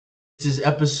is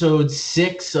episode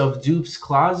 6 of Dupe's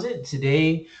Closet.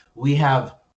 Today we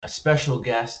have a special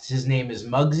guest. His name is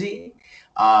Muggsy.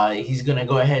 He's going to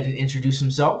go ahead and introduce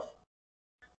himself.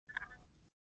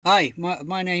 Hi,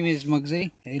 my name is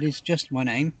Muggsy. It is just my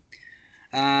name.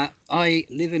 I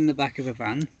live in the back of a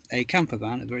van, a camper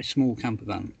van, a very small camper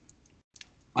van.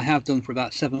 I have done for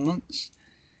about 7 months.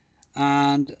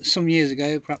 And some years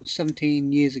ago, perhaps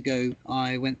 17 years ago,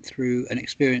 I went through an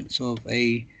experience of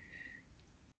a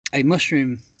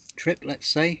mushroom trip, let's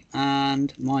say,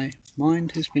 and my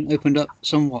mind has been opened up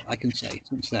somewhat, I can say,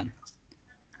 since then.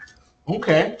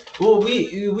 Okay. Well,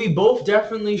 we both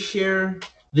definitely share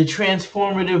the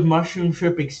transformative mushroom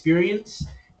trip experience,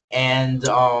 and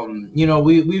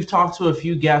we've talked to a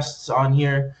few guests on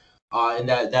here, and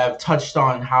that have touched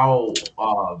on how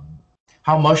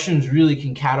mushrooms really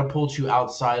can catapult you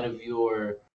outside of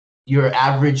your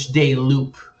average day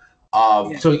loop.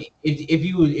 Yeah. So if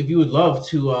you would love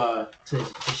to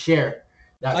share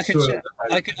that I can sort share,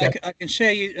 of I can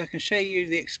share you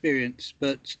the experience,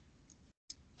 but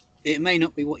it may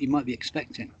not be what you might be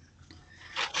expecting.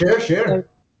 Sure. So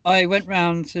I went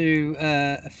round to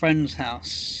a friend's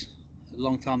house a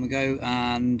long time ago,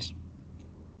 and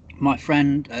my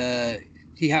friend,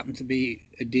 he happened to be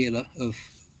a dealer of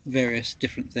various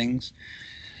different things.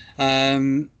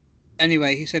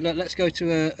 Anyway, he said, let's go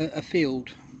to a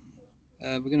field.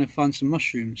 We're going to find some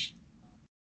mushrooms.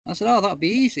 I said, oh, that'll be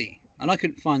easy. And I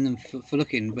couldn't find them for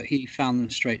looking, but he found them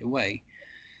straight away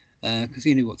because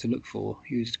he knew what to look for.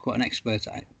 He was quite an expert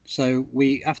at it. So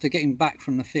after getting back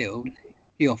from the field,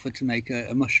 he offered to make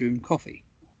a mushroom coffee.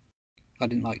 I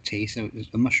didn't like tea, so it was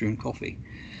a mushroom coffee.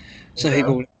 So he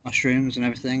bought mushrooms and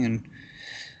everything,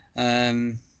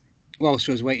 and whilst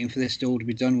I was waiting for this all to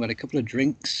be done, we had a couple of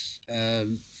drinks.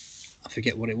 I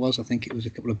forget what it was. I think it was a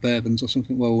couple of bourbons or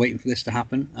something while we were waiting for this to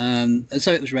happen. And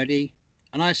so it was ready.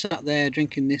 And I sat there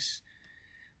drinking this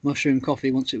mushroom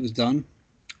coffee once it was done.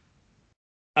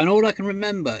 And all I can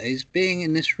remember is being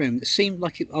in this room. It seemed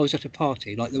like I was at a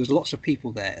party. Like there was lots of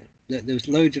people there. There was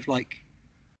loads of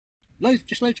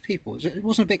people. It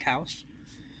wasn't a big house,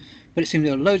 but it seemed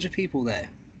there were loads of people there.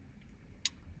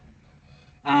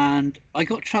 And I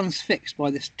got transfixed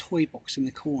by this toy box in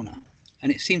the corner,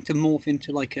 and it seemed to morph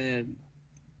into like a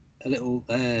little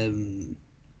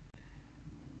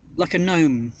like a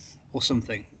gnome or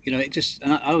something. You know, it just,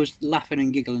 and I was laughing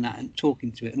and giggling at it and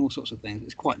talking to it and all sorts of things.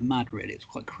 It's quite mad, really. It's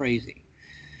quite crazy.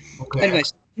 Okay.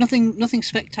 Anyways, nothing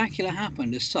spectacular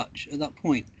happened as such at that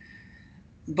point.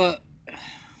 But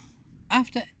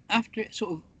after it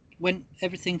sort of, when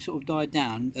everything sort of died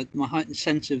down, my heightened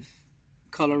sense of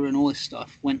colour and all this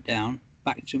stuff went down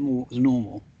back to more as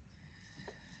normal.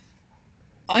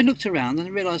 I looked around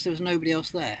and realised there was nobody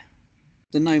else there.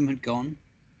 The gnome had gone.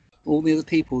 All the other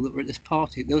people that were at this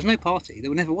party, there was no party.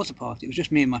 There never was a party. It was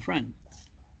just me and my friend.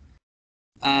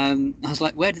 I was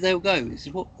like, where did they all go? He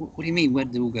says, what do you mean, where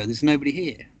did they all go? There's nobody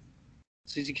here. I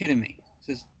says, you're kidding me.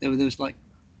 He says, there was like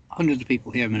hundreds of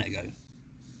people here a minute ago.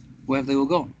 Where have they all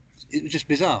gone? It was just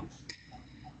bizarre.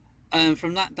 And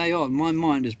from that day on, my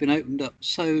mind has been opened up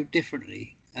so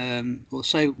differently, or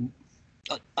so,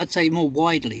 I'd say more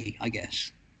widely, I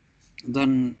guess,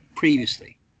 than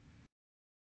previously.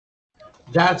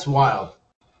 That's wild.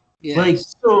 Yeah. Like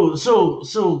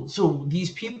so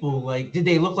these people, like, did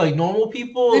they look like normal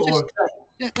people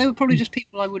they were probably just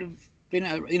people I would have been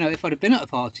at, if I'd have been at a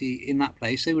party in that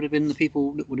place, they would have been the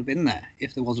people that would have been there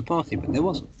if there was a party, but there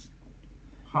wasn't.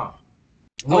 Huh.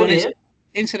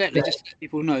 Incidentally, just to let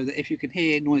people know that if you can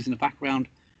hear noise in the background,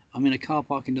 I'm in a car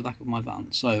park in the back of my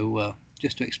van. So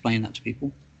just to explain that to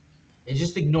people. And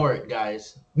just ignore it,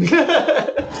 guys.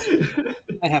 I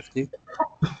have to.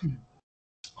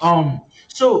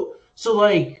 So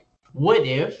like, what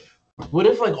if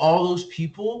like all those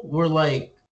people were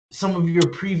like some of your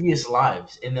previous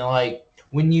lives, and they're like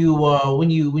when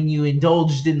you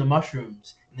indulged in the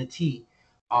mushrooms, in the tea,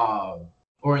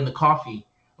 or in the coffee,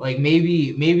 like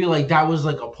maybe like that was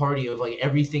like a party of like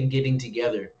everything getting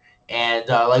together, and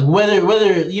like whether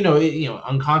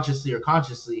unconsciously or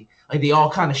consciously, like they all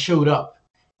kind of showed up,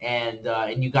 and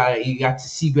you got to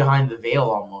see behind the veil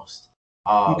almost.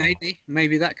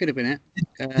 Maybe that could have been it.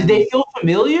 Did they feel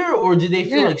familiar, or did they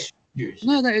feel like strangers?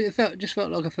 No, it just felt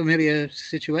like a familiar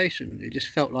situation. It just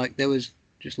felt like there was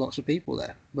just lots of people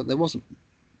there, but there wasn't.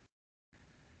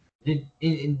 Did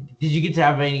you get to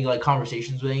have any like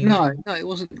conversations with anyone? No, it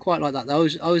wasn't quite like that.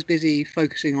 I was busy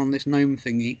focusing on this gnome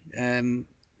thingy,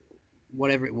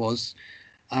 whatever it was,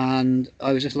 and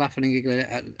I was just laughing and giggling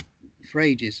at for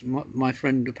ages. My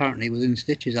friend apparently was in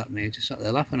stitches at me, just sat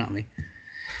there laughing at me.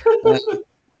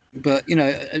 But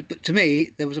but to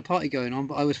me, there was a party going on,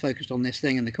 but I was focused on this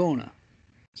thing in the corner,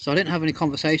 so I didn't have any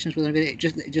conversations with anybody.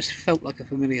 It just felt like a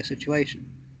familiar situation.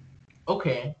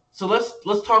 Okay, so let's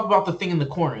talk about the thing in the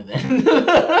corner then.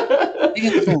 Thing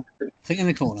in the corner. Thing in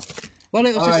the corner. Well,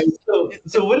 it was All just right.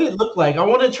 So what did it look like? I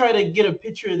want to try to get a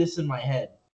picture of this in my head.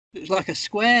 it was like a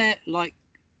square, like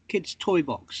kid's toy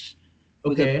box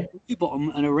with a Okay. blue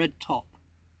bottom and a red top.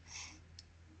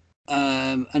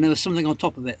 And there was something on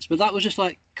top of it, but that was just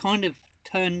like kind of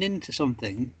turned into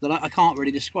something that I can't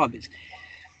really describe.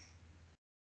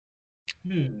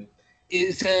 Hmm.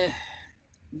 It's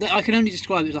I can only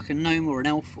describe it as like a gnome or an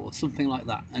elf or something like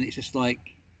that, and it's just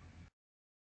like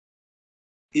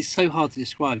it's so hard to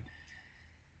describe.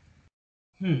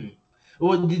 Hmm.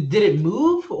 Well, did it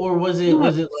move or was it No,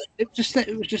 was it like? it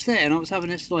was just there, and I was having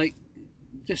this like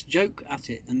just joke at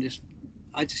it, and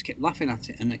I just kept laughing at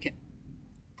it, and it kept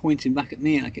pointing back at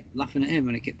me, and I kept laughing at him,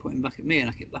 and it kept pointing back at me, and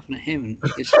I kept laughing at him, and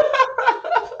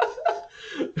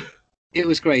it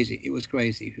was crazy. It was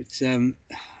crazy.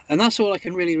 And that's all I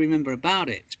can really remember about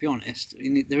it, to be honest.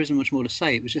 There isn't much more to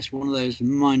say. It was just one of those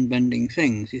mind-bending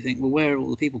things. You think, well, where are all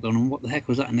the people gone, and what the heck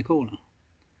was that in the corner?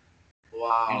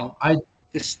 Wow.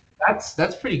 Just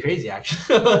That's pretty crazy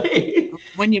actually.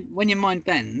 when your mind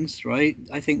bends, right?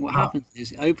 I think what happens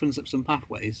is it opens up some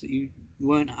pathways that you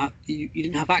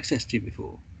didn't have access to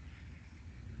before,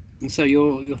 and so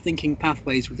your thinking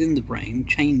pathways within the brain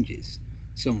changes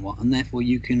somewhat, and therefore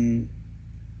you can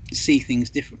see things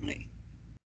differently.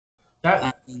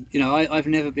 That And, I've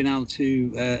never been able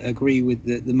to agree with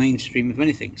the mainstream of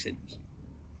anything since.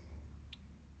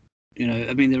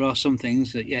 I mean, there are some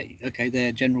things that, yeah, okay,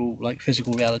 they're general, like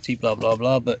physical reality, blah, blah,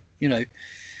 blah. But,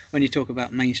 when you talk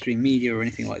about mainstream media or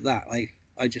anything like that,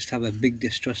 I just have a big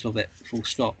distrust of it, full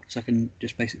stop. So I can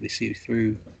just basically see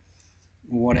through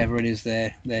whatever it is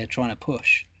they're trying to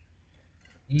push.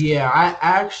 Yeah, I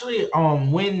actually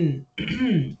when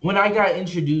when I got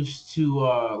introduced to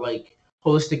like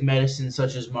holistic medicine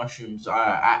such as mushrooms,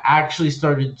 I actually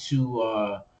started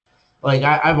to like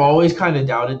I've always kind of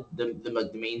doubted the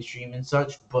like the mainstream and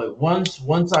such, but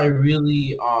once I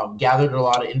really gathered a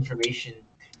lot of information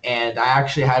and I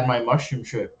actually had my mushroom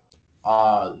trip,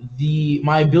 the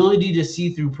my ability to see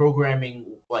through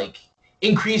programming like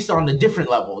increased on a different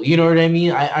level. You know what I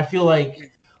mean? I feel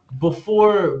like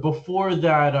before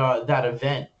that that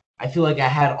event, I feel like I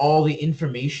had all the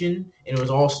information and it was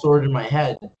all stored in my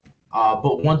head.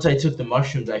 But once I took the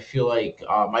mushrooms, I feel like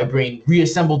my brain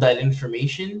reassembled that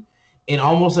information in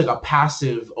almost like a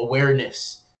passive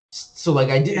awareness. So like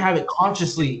I didn't have it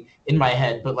consciously in my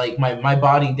head, but like my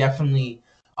body definitely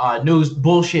knows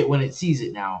bullshit when it sees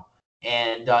it now,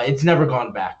 and it's never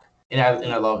gone back, and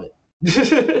I love it.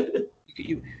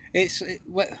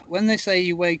 When they say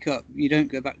you wake up, you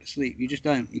don't go back to sleep. You just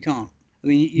don't. You can't. I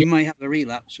mean, you may have a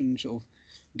relapse and sort of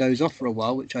doze off for a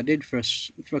while, which I did for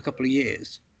a couple of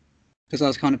years, because I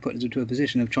was kind of put into a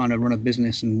position of trying to run a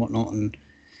business and whatnot, and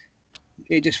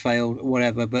it just failed, or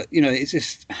whatever. But it's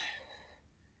just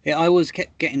I always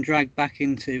kept getting dragged back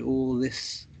into all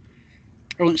this.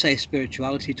 I wouldn't say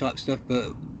spirituality type stuff,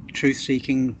 but truth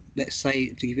seeking. Let's say,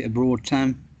 to give it a broad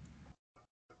term.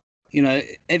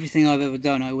 Everything I've ever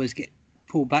done, I always get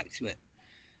pulled back to it.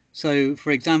 So,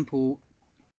 for example,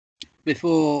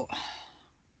 before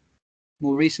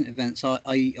more recent events,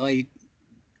 I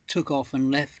took off and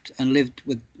left and lived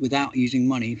without using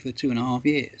money for 2.5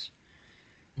 years,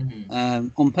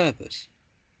 on purpose,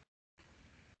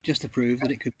 just to prove that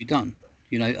it could be done.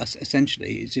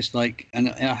 Essentially, it's just like, and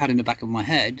I had in the back of my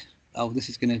head, oh, this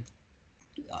is going to.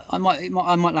 I might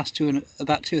last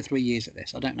about 2 or 3 years at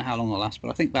this. I don't know how long I'll last, but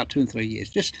I think about 2 and 3 years.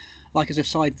 Just like as a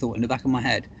side thought in the back of my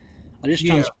head, I just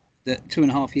transferred that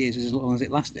 2.5 years is as long as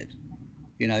it lasted.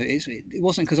 It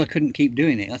wasn't because I couldn't keep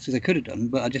doing it. That's because I could have done,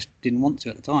 but I just didn't want to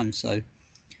at the time. So,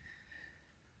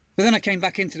 but then I came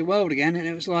back into the world again, and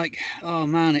it was like, oh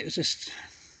man, it was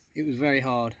very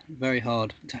hard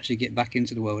to actually get back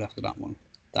into the world after that one.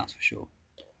 That's for sure.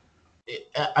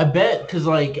 I bet because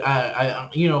like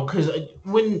because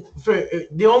when for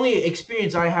the only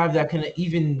experience I have that can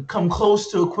even come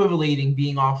close to equivalating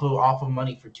being off of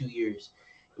money for 2 years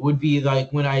would be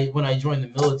like when I joined the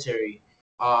military,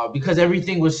 because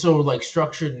everything was so like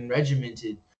structured and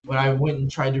regimented. When I went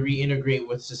and tried to reintegrate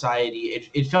with society,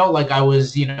 it felt like I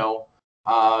was it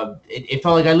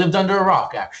felt like I lived under a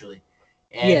rock actually,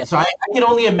 and so I can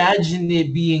only imagine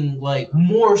it being like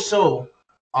more so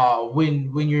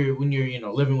when you're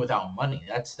living without money.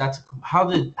 That's how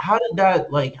did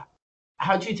that like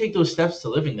how did you take those steps to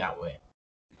living that way?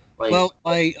 Like, Well,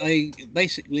 I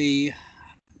basically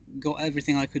got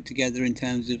everything I could together in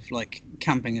terms of like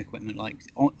camping equipment, like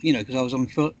because I was on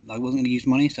foot, I wasn't going to use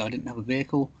money, so I didn't have a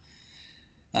vehicle.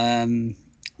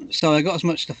 So I got as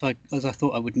much stuff as I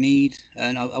thought I would need,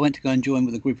 and I went to go and join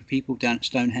with a group of people down at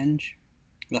Stonehenge.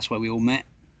 That's where we all met.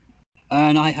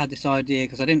 And I had this idea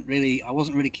because I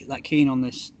wasn't really that keen on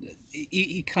this.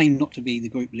 He claimed not to be the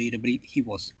group leader, but he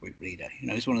was the group leader.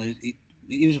 It's one of those.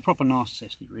 He was a proper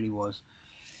narcissist. He really was.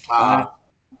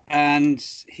 And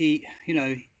he,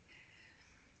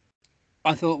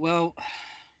 I thought, well,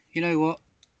 you know what?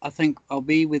 I think I'll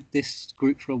be with this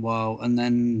group for a while, and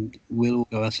then we'll all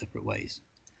go our separate ways.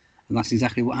 And that's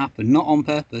exactly what happened. Not on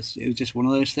purpose. It was just one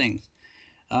of those things.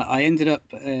 I ended up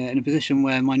in a position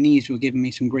where my knees were giving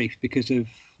me some grief because of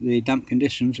the damp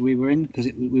conditions we were in, because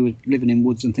we were living in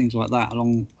woods and things like that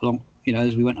along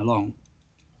as we went along.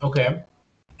 Okay.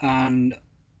 And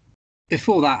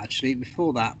before that,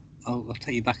 I'll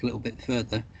take you back a little bit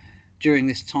further. During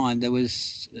this time, there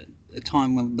was a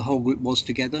time when the whole group was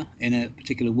together in a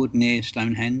particular wood near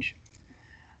Stonehenge,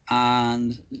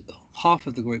 and half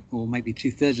of the group, or maybe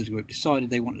 2/3 of the group, decided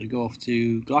they wanted to go off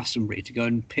to Glastonbury to go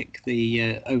and pick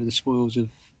the over the spoils of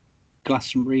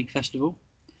Glastonbury Festival.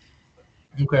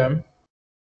 Okay.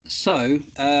 So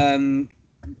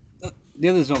the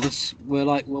others of us were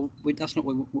like, well, that's not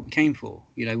what we came for.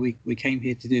 We came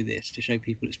here to do this, to show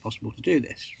people it's possible to do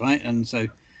this, right? And so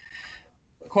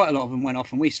quite a lot of them went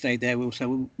off, and we stayed there. We'll say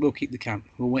we'll keep the camp.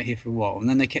 We'll wait here for a while, and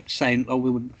then they kept saying, "Oh,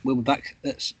 we'll be back."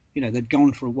 They'd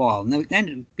gone for a while, and they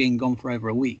ended up being gone for over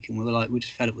a week. And we were like, we're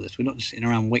just fed up with this. We're not just sitting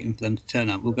around waiting for them to turn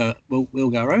up. We'll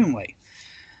go our own way.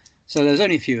 So there was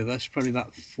only a few of us, probably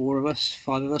about 5 of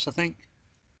us, I think.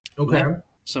 Okay. Right?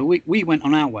 So we went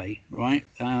on our way, right,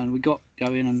 and we got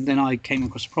going, and then I came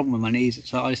across a problem with my knees.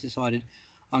 So I decided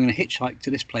I'm going to hitchhike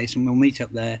to this place, and we'll meet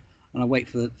up there. And I wait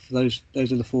for those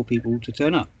other 4 people to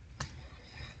turn up.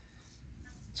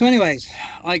 So anyways,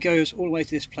 I goes all the way to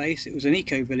this place. It was an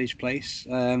eco-village place,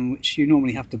 which you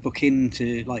normally have to book in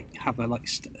to have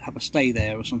a stay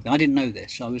there or something. I didn't know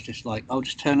this. So I was just like, I'll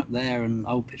just turn up there and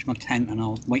I'll pitch my tent and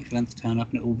I'll wait for them to turn up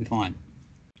and it'll all be fine.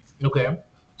 Okay.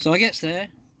 So I gets there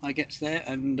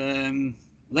and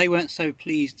they weren't so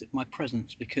pleased at my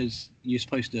presence, because you're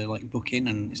supposed to book in,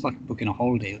 and it's like booking a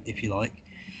holiday, if you like,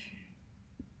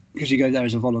 because you go there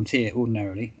as a volunteer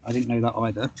ordinarily. I didn't know that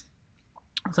either.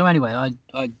 So anyway,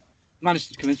 I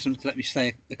managed to convince them to let me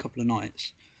stay a couple of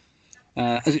nights.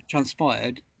 As it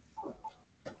transpired,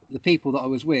 the people that I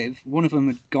was with, one of them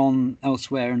had gone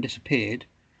elsewhere and disappeared,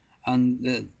 and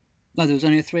there was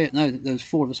only 3. No, there was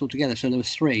 4 of us all together, so there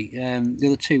was 3. The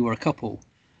other 2 were a couple,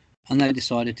 and they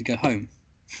decided to go home.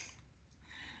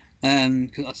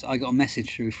 Because I got a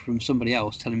message through from somebody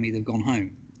else telling me they've gone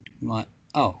home. I'm like,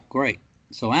 oh, great!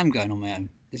 So I am going on my own.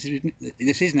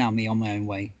 This is now me on my own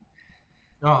way.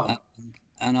 Oh.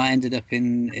 And I ended up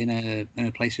in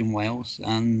a place in Wales,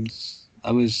 and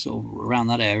I was sort of around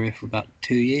that area for about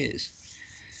 2 years.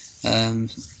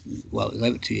 Well, it was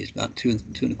over 2 years, about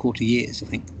 2.25 years, I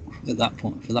think, for that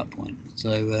point.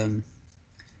 So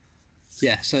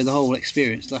so the whole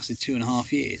experience lasted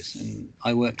 2.5 years, and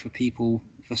I worked for people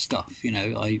for stuff.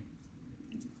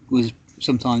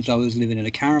 Sometimes I was living in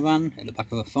a caravan at the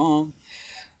back of a farm.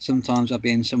 Sometimes I'd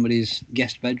be in somebody's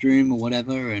guest bedroom or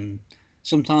whatever, and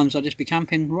sometimes I'd just be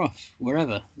camping rough,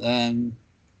 wherever. But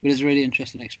it's a really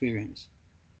interesting experience.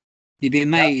 You'd be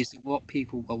amazed at what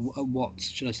people, what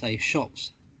should I say,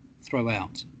 shops throw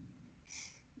out.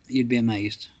 You'd be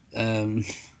amazed. The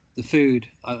food,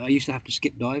 I used to have to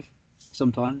skip dive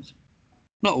sometimes.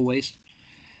 Not always.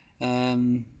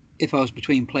 If I was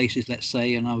between places, let's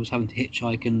say, and I was having to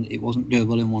hitchhike and it wasn't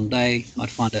doable in one day, I'd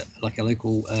find a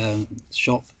local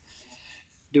shop,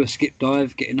 do a skip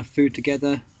dive, get enough food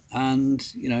together, and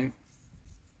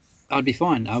I'd be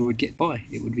fine. I would get by.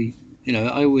 It would be,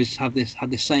 I always had this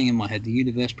saying in my head: the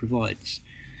universe provides.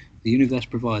 The universe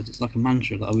provides. It's like a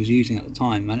mantra that I was using at the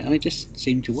time, and it just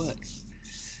seemed to work.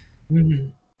 Mm-hmm.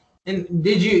 And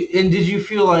did you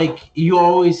feel like you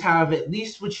always have at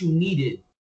least what you needed?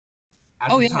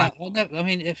 Oh yeah. Well, no,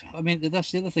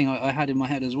 that's the other thing I had in my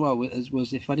head as well,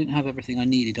 was if I didn't have everything I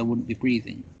needed, I wouldn't be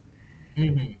breathing.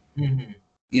 Mm-hmm. Mm-hmm.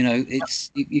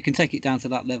 It's you can take it down to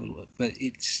that level, but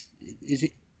it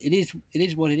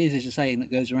is what it is. Is a saying that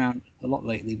goes around a lot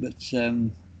lately, but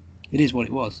it is what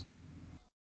it was.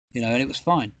 And it was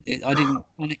fine. I didn't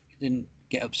panic, didn't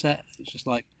get upset. It's just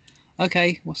like,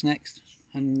 okay, what's next,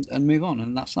 and move on,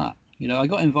 and that's that. I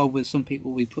got involved with some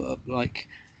people. We put up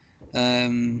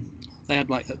they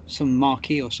had some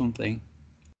marquee or something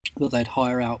that they'd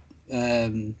hire out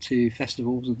to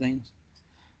festivals and things.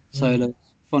 So there was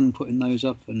fun putting those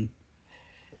up, and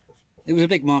It was a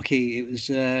big marquee. It was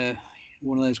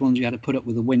one of those ones you had to put up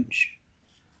with a winch,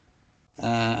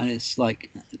 and it's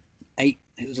like eight.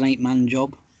 It was an 8-man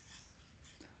job.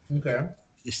 Okay.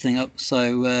 This thing up.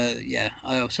 So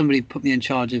somebody put me in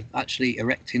charge of actually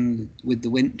erecting with the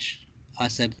winch. I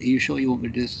said, "Are you sure you want me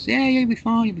to do this?" Yeah, you'll be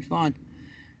fine. You'll be fine.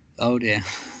 Oh dear.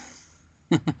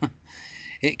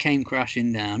 It came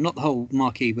crashing down. Not the whole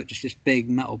marquee, but just this big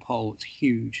metal pole. It's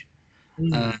huge.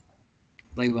 Mhm.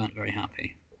 They weren't very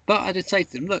happy. But I did say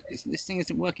to them, look, this thing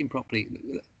isn't working properly.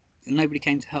 And nobody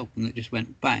came to help, and it just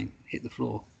went bang, hit the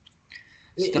floor.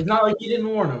 It's not like you didn't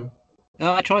warn them.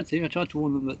 I tried to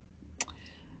warn them, but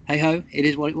hey ho, it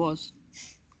is what it was.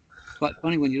 It's quite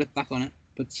funny when you look back on it.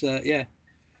 But yeah.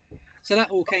 So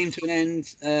that all came to an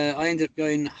end. I ended up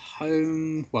going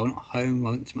home. Well, not home.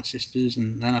 I went to my sister's,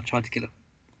 and then I tried to get a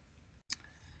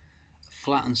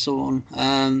flat and so on.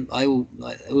 I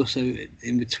also,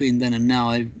 in between then and now,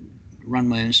 I ran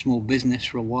my own small business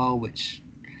for a while, which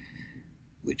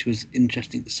was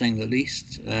interesting to say the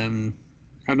least. I'm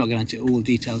not going into all the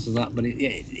details of that, but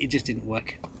it just didn't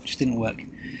work. It just didn't work.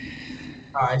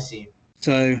 Oh, I see.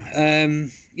 So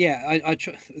the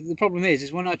problem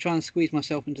is when I try and squeeze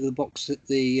myself into the box that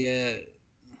the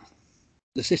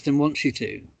system wants you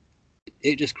to,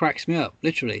 it just cracks me up.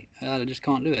 Literally, I just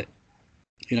can't do it.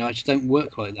 You know, I just don't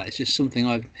work like that. It's just something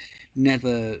I've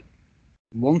never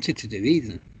wanted to do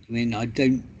either. I mean, I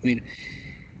don't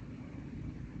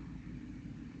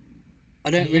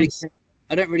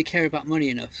really care about money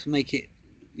enough to make it,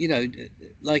 you know,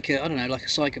 like I don't know, like a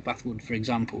psychopath would, for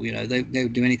example. You know, they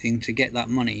would do anything to get that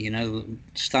money. You know,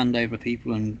 stand over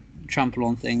people and trample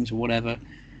on things or whatever,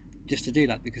 just to do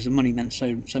that because the money meant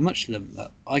so much to them.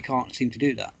 But I can't seem to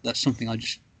do that. That's something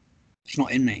it's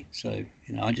not in me. So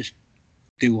you know, I just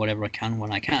do whatever I can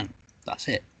when I can. That's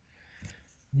it.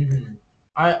 Mm-hmm.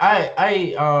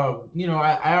 I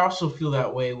also feel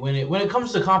that way when it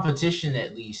comes to competition.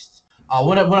 At least,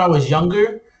 when I was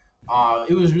younger,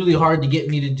 it was really hard to get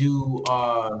me to do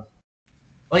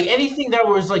like anything that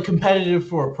was like competitive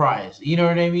for a prize. You know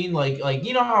what I mean? Like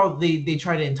you know how they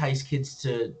try to entice kids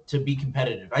to be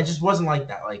competitive. I just wasn't like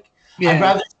that. Like I'd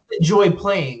rather enjoy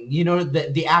playing. You know,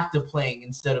 the act of playing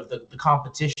instead of the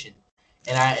competition.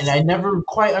 And I never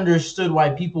quite understood why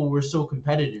people were so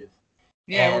competitive.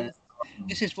 Yeah, well, And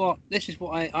this is what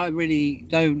I really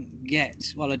don't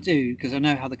get. Well, I do because I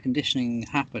know how the conditioning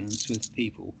happens with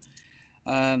people.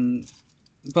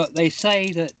 But they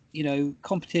say that you know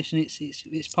competition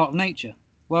it's part of nature.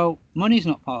 Well, money's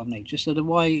not part of nature, so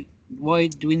why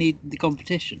do we need the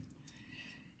competition?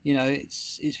 You know,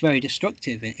 it's very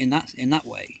destructive in that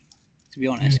way. To be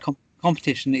honest,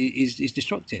 competition is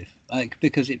destructive, like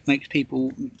because it makes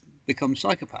people become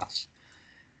psychopaths.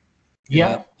 You know,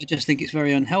 yeah, I just think it's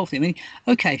very unhealthy. I mean,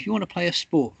 okay, if you want to play a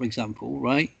sport, for example,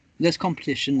 right? There's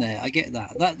competition there. I get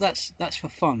that. That's for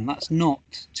fun. That's not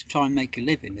to try and make a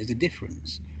living. There's a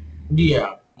difference.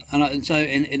 yeah, And so,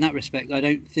 in that respect, I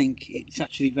don't think it's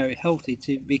actually very healthy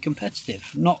to be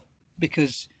competitive. Not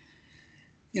because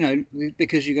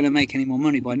because you're going to make any more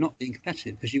money by not being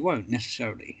competitive, because you won't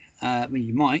necessarily. I mean,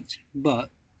 you might, but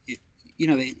it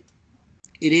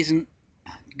isn't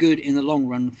good in the long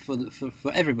run for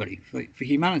everybody, for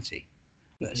humanity.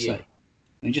 Let's say. yeah.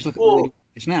 I mean, just look at the way Well,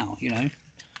 it's now. You know.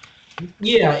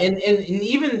 yeah, and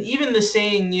even the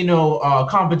saying,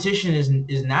 competition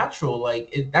is natural.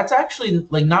 Like that's actually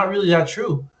like not really that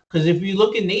true. Because if you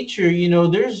look in nature,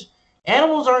 there's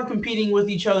animals aren't competing with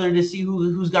each other to see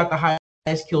who's got the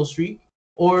highest kill streak,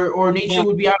 or nature Well,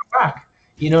 would be out of whack.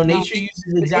 no, Nature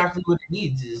uses exactly what it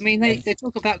needs. I mean, they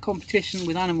talk about competition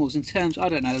with animals in terms, I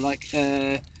don't know, like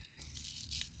a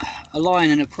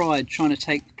lion and a pride trying to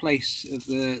take the place of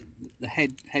the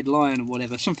head lion or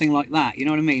whatever, something like that. You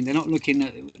know what I mean? They're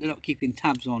not keeping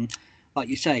tabs on, like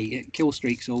you say, kill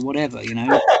streaks or whatever. You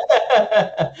know,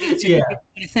 it's a Yeah. different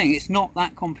kind of thing. It's not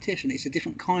that competition. It's a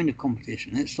different kind of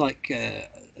competition. It's like a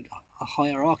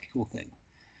hierarchical thing.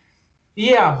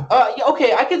 Yeah. Yeah,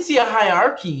 okay, I can see a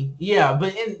hierarchy. Yeah,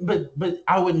 but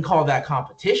I wouldn't call that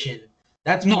competition.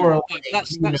 That's No, more no, like,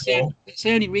 that's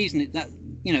the only reason that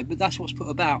but that's what's put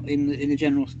about in the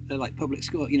general like public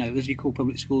school, as you call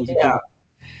public schools, yeah.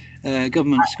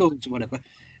 government schools or whatever.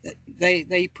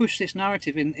 They push this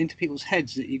narrative into people's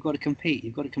heads that you've got to compete.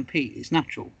 You've got to compete. It's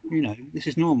natural. This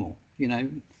is normal.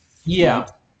 Yeah.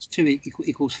 It's two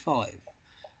equals five.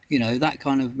 That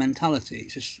kind of mentality.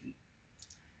 It's just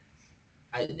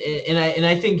I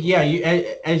think, yeah,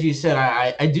 as you said,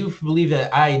 I do believe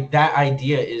that that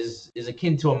idea is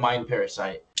akin to a mind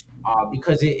parasite,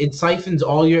 because it siphons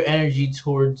all your energy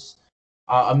towards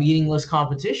a meaningless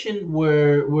competition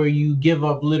where you give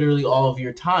up literally all of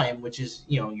your time, which is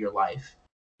your life,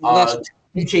 Well, to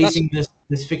that's chasing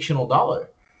this fictional dollar.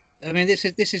 I mean, this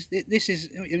is. I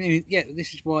mean, yeah,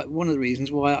 this is why one of the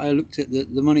reasons why I looked at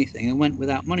the money thing and went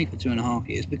without money for 2.5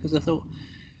 years, because I thought,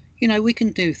 we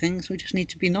can do things. We just need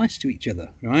to be nice to each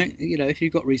other, right? If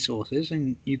you've got resources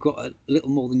and you've got a little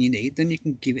more than you need, then you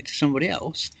can give it to somebody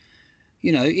else.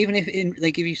 Even if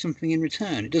they give you something in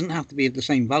return, it doesn't have to be of the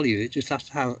same value. It just has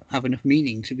to have enough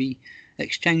meaning to be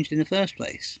exchanged in the first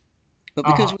place. But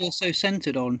because we're so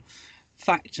centered on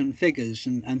facts and figures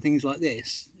and things like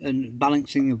this, and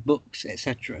balancing of books,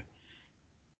 etc.,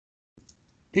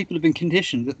 people have been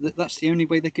conditioned that that's the only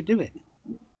way they could do it.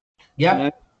 Yeah.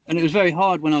 And it was very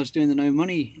hard when I was doing the no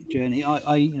money journey.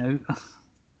 I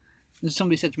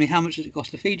somebody said to me, "How much does it cost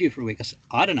to feed you for a week?" I said,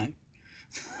 "I don't know."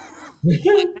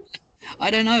 I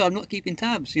don't know. I'm not keeping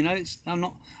tabs. I'm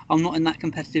not in that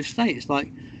competitive state. It's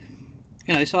like,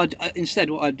 So instead,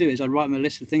 what I'd do is I'd write them a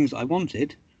list of things that I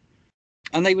wanted,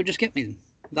 and they would just get me them.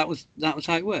 That was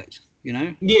how it worked.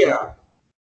 Yeah.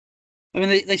 I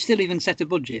mean, they still even set a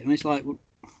budget, and it's like, well,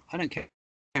 I don't care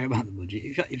about the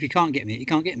budget. If you can't get me, you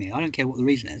can't get me. I don't care what the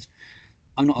reason is.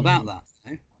 I'm not about that.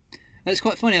 And it's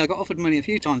quite funny. I got offered money a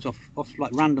few times off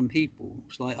like random people.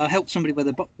 It's like I helped somebody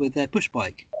with their push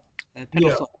bike,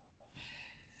 pedal stop.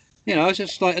 I was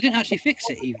just like, I didn't actually fix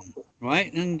it even,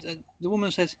 right? And the woman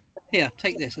says, "Here,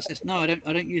 take this." I says, "No, I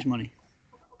don't use money.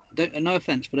 No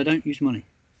offense, but I don't use money.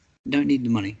 I don't need the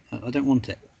money. I don't want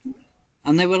it."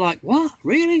 And they were like, "What?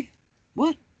 Really?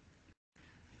 What?"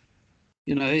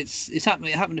 It's happened.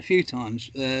 It happened a few times,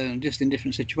 just in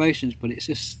different situations. But it's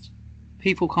just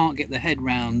people can't get their head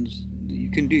round that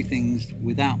you can do things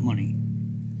without money.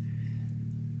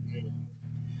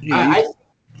 I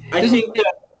think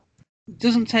that it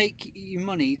doesn't take you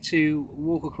money to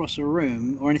walk across a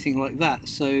room or anything like that.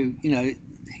 So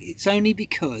it's only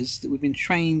because that we've been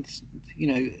trained.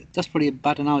 That's probably a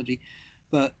bad analogy,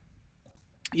 but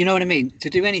you know what I mean. To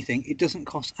do anything, it doesn't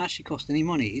actually cost any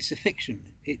money. It's a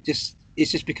fiction.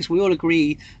 It's just because we all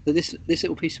agree that this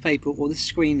little piece of paper or this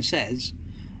screen says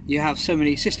you have so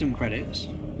many system credits.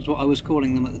 Is what I was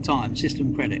calling them at the time,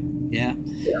 system credit. Yeah.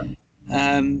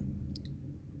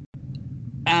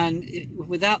 And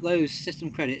without those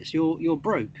system credits, you're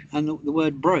broke. And the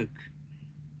word broke,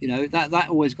 that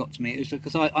always got to me. It was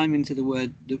because I'm into the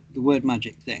word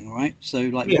magic thing, right? So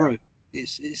broke,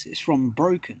 it's from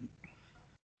broken.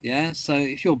 Yeah. So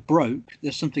if you're broke,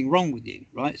 there's something wrong with you,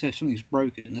 right? So if something's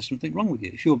broken, there's something wrong with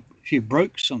you. If you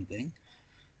broke something,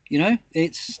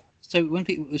 it's so when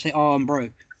people say, "Oh, I'm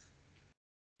broke,"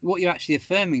 what you're actually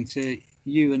affirming to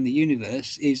you and the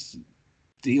universe is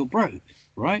that you're broke,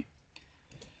 right?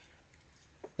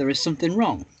 There is something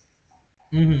wrong.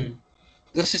 Mm-hmm.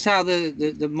 This is how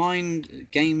the mind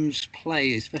games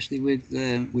play, especially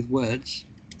with words.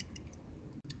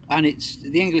 And it's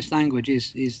the English language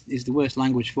is the worst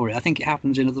language for it. I think it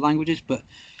happens in other languages, but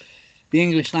the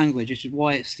English language, which is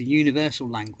why it's the universal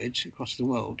language across the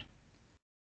world.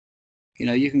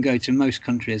 You can go to most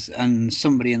countries, and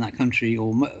somebody in that country,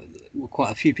 or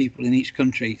quite a few people in each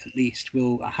country at least,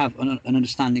 will have an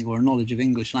understanding or a knowledge of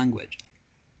English language.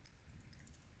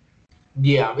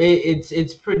 Yeah,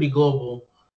 it's pretty global.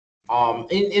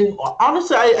 And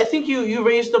honestly, I think you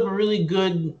raised up a really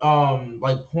good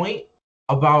point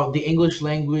about the English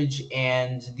language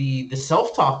and the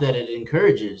self-talk that it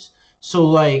encourages. So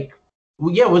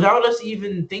without us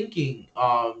even thinking,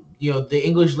 the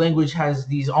English language has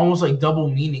these almost like double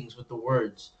meanings with the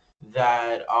words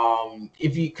that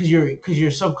because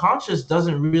your subconscious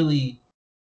doesn't really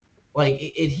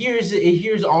it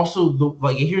hears also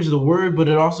it hears the word, but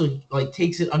it also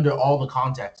takes it under all the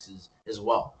contexts as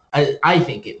well. I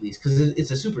think, at least, because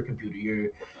it's a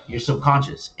supercomputer, your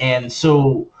subconscious. And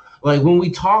so when we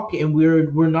talk and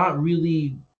we're not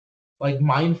really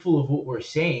mindful of what we're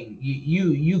saying,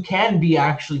 you can be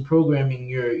actually programming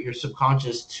your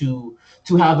subconscious to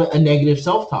have a negative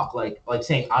self-talk, like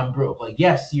saying, "I'm broke."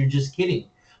 Yes, you're just kidding,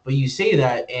 but you say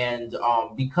that, and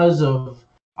because of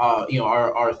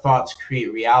our thoughts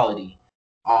create reality.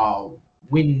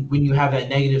 When you have that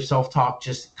negative self-talk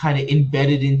just kind of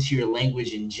embedded into your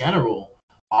language in general,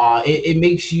 it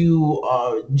makes you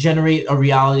generate a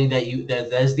reality that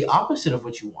is the opposite of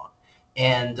what you want.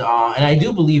 And I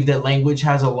do believe that language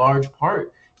has a large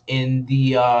part in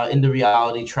the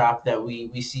reality trap that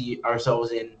we see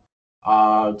ourselves in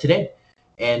today.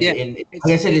 And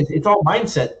like I said, it's all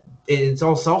mindset, it's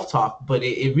all self-talk, but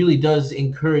it really does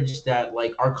encourage that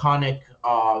archonic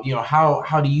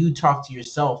how do you talk to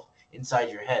yourself inside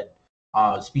your head,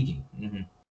 speaking. Mm-hmm.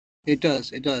 It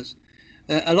does.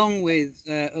 along with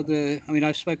other. I mean,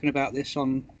 I've spoken about this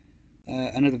on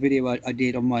another video I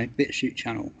did on my BitChute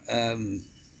channel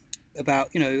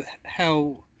about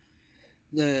how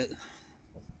the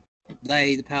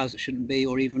powers that shouldn't be,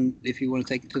 or even if you want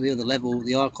to take it to the other level,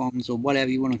 the archons or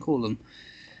whatever you want to call them,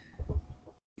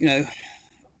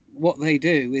 what they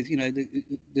do is,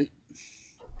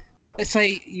 let's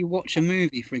say you watch a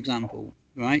movie, for example,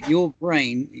 right? Your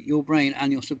brain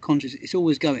and your subconscious, it's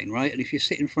always going, right? And if you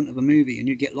sit in front of a movie and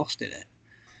you get lost in it,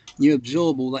 you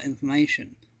absorb all that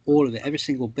information, all of it, every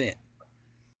single bit.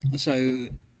 So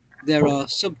there are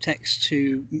subtexts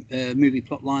to movie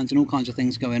plot lines and all kinds of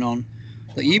things going on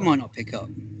that you might not pick up.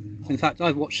 In fact,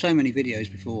 I've watched so many videos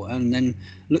before and then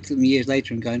looked at them years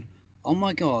later and going, oh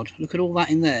my God, look at all that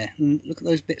in there, and look at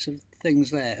those bits of things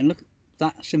there, and look at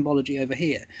that symbology over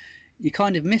here. You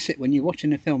kind of miss it when you're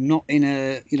watching a film, not in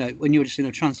a, when you're just in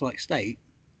a trance-like state.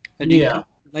 And you come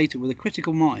later with a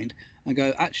critical mind and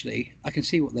go, actually, I can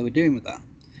see what they were doing with that.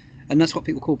 And that's what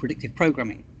people call predictive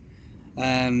programming.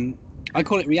 I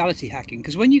call it reality hacking,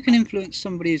 because when you can influence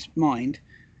somebody's mind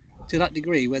to that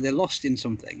degree where they're lost in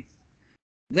something,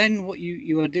 then what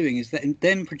you are doing is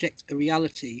then project a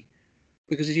reality,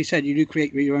 because as you said, you do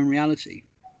create your own reality.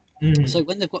 Mm-hmm. So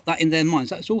when they've got that in their minds,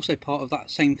 that's also part of that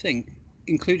same thing,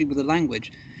 including with the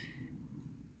language.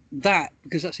 That,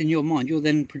 because that's in your mind, you're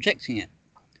then projecting it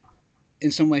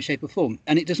in some way, shape or form.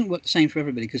 And it doesn't work the same for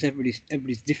everybody, because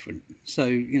everybody's different. So,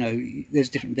 there's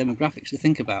different demographics to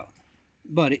think about.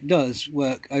 But it does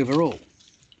work overall.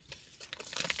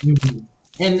 Mm-hmm.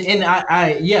 And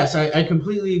I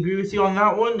completely agree with you on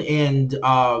that one. And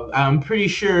I'm pretty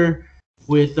sure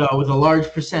with a large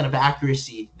 % of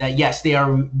accuracy that yes, they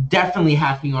are definitely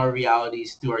hacking our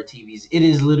realities through our TVs. It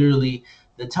is literally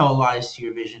the tell lies to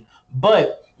your vision.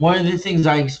 But one of the things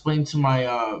I explained to my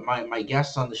my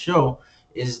guests on the show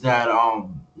is that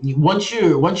once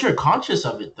you're conscious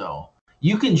of it, though,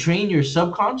 you can train your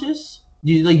subconscious.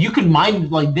 You can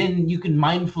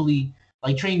mindfully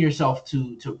train yourself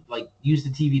to use the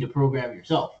TV to program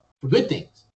yourself for good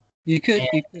things. You could.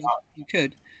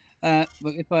 But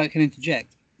if I can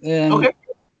interject, okay.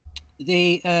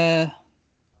 The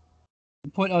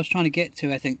point I was trying to get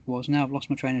to, I think, was, now I've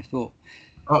lost my train of thought.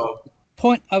 Uh-oh. The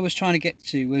point I was trying to get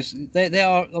to was they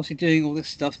are obviously doing all this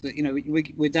stuff that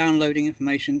we're downloading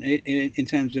information in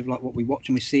terms of like what we watch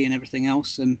and we see and everything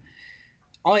else, and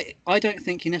I don't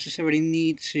think you necessarily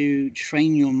need to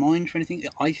train your mind for anything.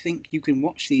 I think you can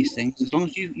watch these things as long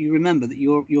as you remember that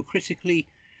you're critically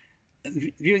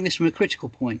viewing this from a critical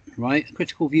point, right? A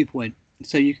critical viewpoint.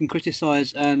 So you can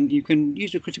criticize and you can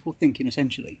use your critical thinking,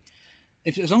 essentially.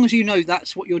 As long as you know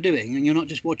that's what you're doing and you're not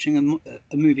just watching a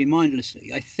movie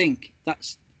mindlessly, I think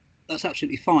that's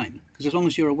absolutely fine. Because as long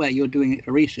as you're aware you're doing it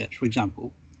for research, for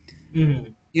example,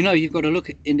 mm-hmm. You've got to look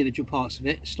at individual parts of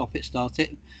it, stop it, start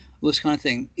it, all this kind of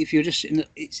thing. If you're just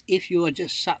if you are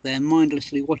just sat there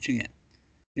mindlessly watching it,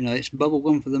 it's bubble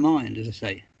gum for the mind, as I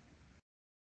say.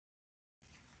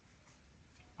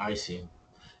 I see.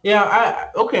 Yeah.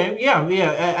 I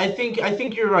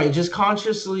think you're right. Just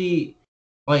consciously,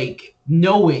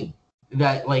 knowing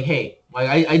that, hey,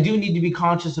 I do need to be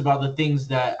conscious about the things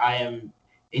that I am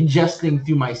ingesting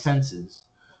through my senses.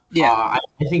 Yeah. I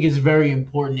think it's very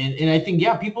important, and I think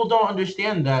people don't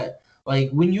understand that.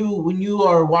 When you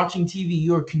are watching TV,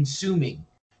 you're consuming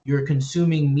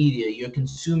media. You're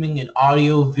consuming an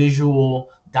audio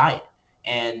visual diet,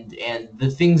 and the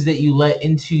things that you let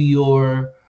into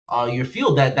your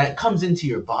field that comes into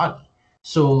your body.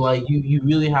 So you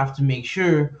really have to make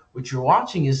sure what you're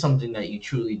watching is something that you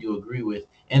truly do agree with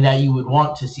and that you would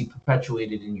want to see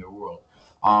perpetuated in your world.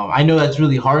 I know that's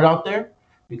really hard out there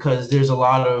because there's a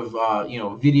lot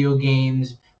of video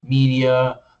games,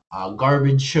 media,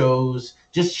 garbage shows,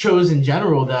 just shows in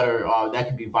general that are that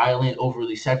can be violent,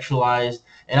 overly sexualized.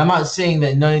 And I'm not saying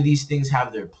that none of these things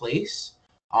have their place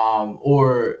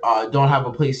or don't have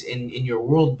a place in your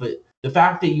world, but the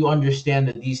fact that you understand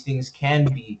that these things can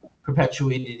be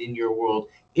perpetuated in your world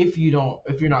if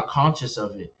you're not conscious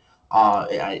of it,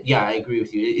 I agree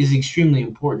with you. It is extremely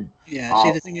important. Yeah.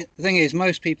 See, the thing is,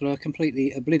 most people are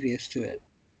completely oblivious to it.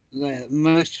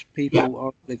 Most people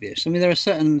are oblivious. I mean, there are a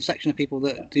certain section of people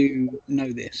that do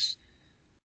know this,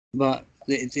 but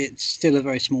it's still a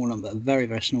very small number, a very,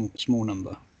 very small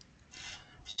number.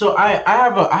 So I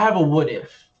have a what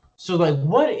if. So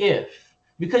what if?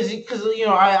 Because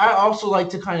I also like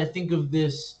to kind of think of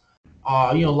this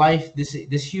life,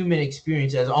 this human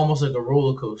experience as almost like a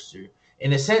roller coaster.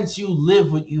 In a sense, you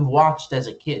live what you've watched as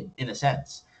a kid, in a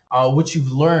sense, what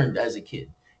you've learned as a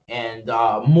kid. And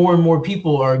more and more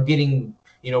people are getting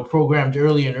programmed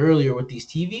earlier and earlier with these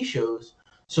TV shows.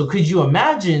 So could you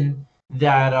imagine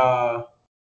that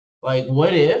like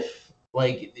what if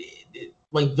like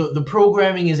the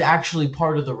programming is actually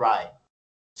part of the ride.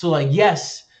 So like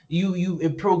yes,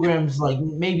 it programs like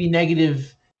maybe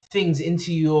negative things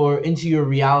into your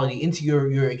reality, into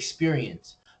your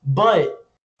experience. But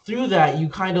through that you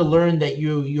kind of learn that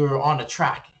you're on a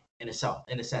track in a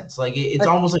sense. Like it's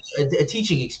almost like a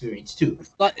teaching experience too.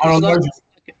 Like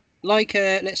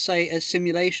let's say a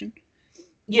simulation.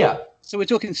 Yeah. So we're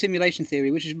talking simulation theory,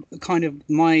 which is kind of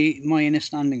my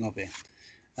understanding of it.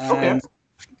 Okay.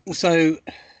 So,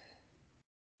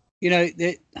 you know,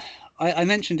 I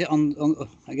mentioned it on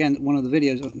again one of the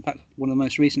videos. In fact, one of the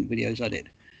most recent videos I did.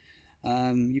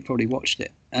 You probably watched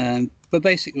it. But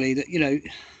basically, that, you know,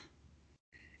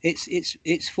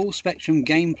 it's full spectrum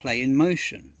gameplay in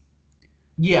motion.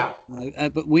 Yeah.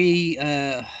 But we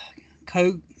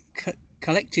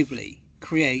collectively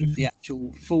create the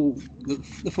actual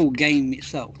the full game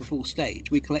itself, the full stage.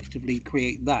 We collectively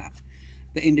create that,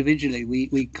 but individually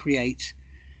we create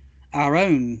our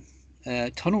own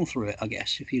tunnel through it, I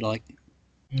guess, if you like.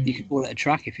 You could call it a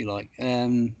track if you like.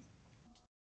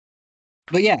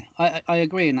 But yeah, I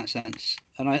agree in that sense,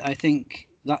 and I think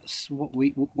that's what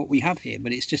we have here.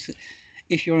 But it's just that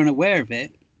if you're unaware of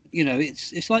it, you know,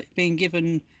 it's like being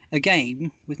given a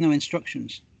game with no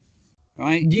instructions,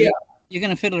 right? Yeah. You're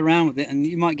going to fiddle around with it, and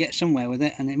you might get somewhere with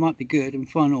it, and it might be good and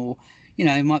fun, or you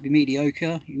know, it might be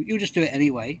mediocre. You'll just do it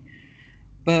anyway.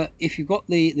 But if you've got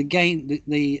the game,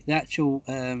 the actual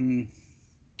the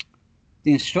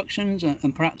instructions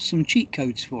and perhaps some cheat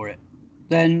codes for it,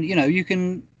 then you know you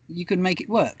can make it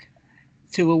work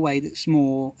to a way that's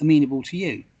more amenable to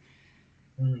you.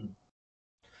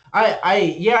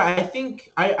 I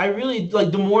think I really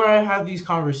like, the more I have these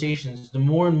conversations, the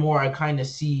more and more I kind of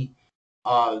see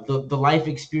the life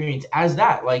experience as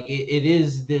that. Like it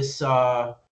is this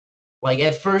like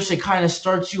at first it kind of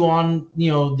starts you on,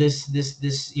 you know, this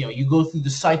you know, you go through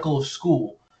the cycle of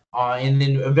school, and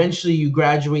then eventually you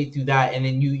graduate through that, and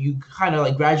then you kind of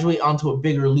like graduate onto a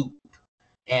bigger loop,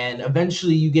 and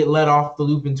eventually you get let off the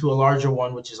loop into a larger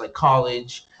one, which is like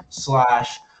college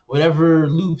slash whatever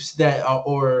loops that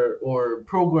or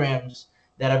programs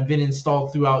that have been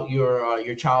installed throughout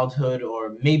your childhood,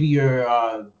 or maybe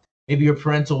your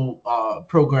parental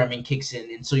programming kicks in,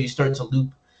 and so you start to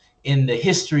loop in the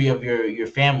history of your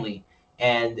family.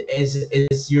 And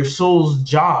is your soul's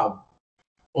job,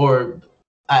 or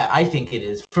I think it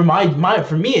is, for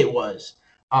for me it was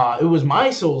my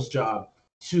soul's job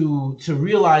to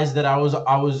realize that I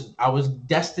was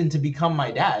destined to become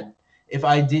my dad if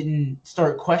I didn't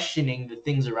start questioning the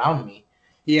things around me.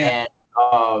 Yeah. And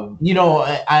you know,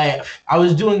 I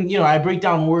was doing, you know, I break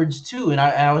down words too, and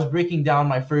I was breaking down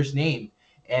my first name,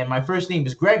 and my first name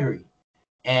is Gregory,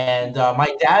 and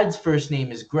my dad's first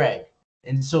name is Greg.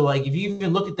 And so like if you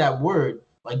even look at that word,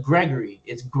 like Gregory,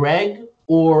 it's Greg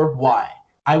or Y.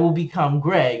 I will become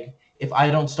Greg if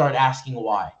I don't start asking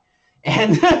why.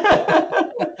 And I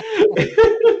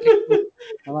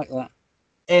like that.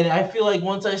 And I feel like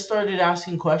once I started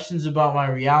asking questions about my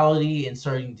reality and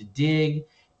starting to dig,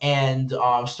 and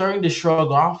starting to shrug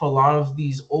off a lot of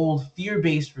these old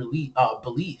fear-based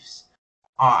beliefs,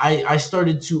 I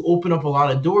started to open up a lot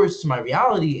of doors to my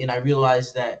reality, and I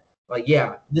realized that, like,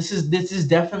 yeah, this is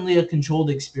definitely a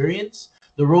controlled experience.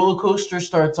 The roller coaster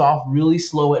starts off really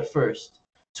slow at first,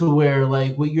 to where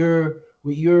like what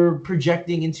you're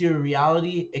projecting into your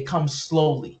reality, it comes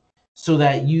slowly, so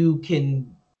that you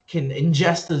can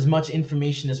ingest as much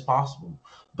information as possible.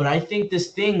 But I think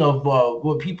this thing of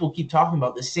what people keep talking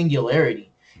about, the singularity,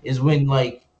 is when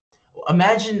like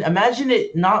imagine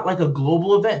it not like a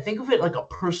global event. Think of it like a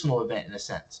personal event in a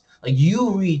sense. Like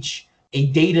you reach a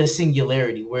data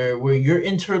singularity where your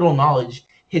internal knowledge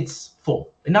hits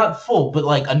full. Not full, but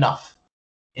like enough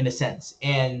in a sense.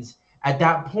 And at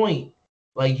that point,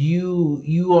 like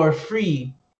you are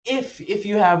free if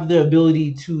you have the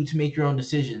ability to make your own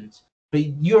decisions. But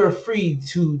you're free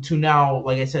to now,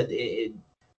 like I said,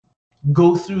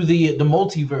 go through the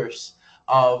multiverse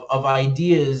of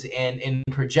ideas and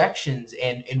projections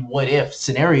and what if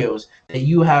scenarios that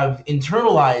you have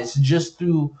internalized just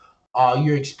through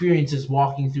your experiences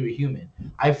walking through a human.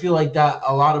 I feel like that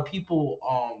a lot of people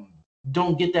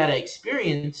don't get that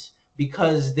experience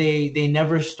because they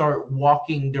never start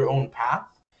walking their own path,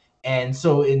 and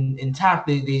so intact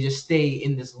they just stay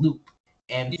in this loop.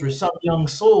 And for some young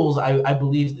souls, I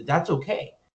believe that that's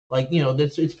okay. Like, you know,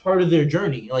 that's, it's part of their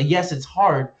journey. Like, yes, it's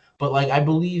hard, but like I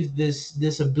believe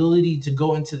this ability to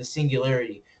go into the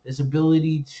singularity, this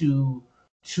ability to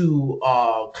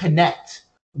connect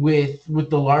with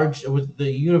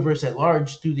the universe at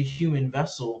large through the human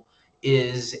vessel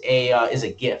is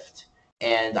a gift.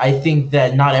 And I think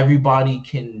that not everybody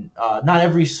can, not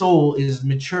every soul is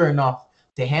mature enough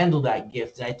to handle that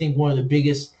gift. And I think one of the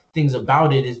biggest things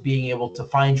about it is being able to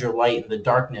find your light in the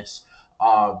darkness,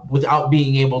 without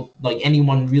being able, like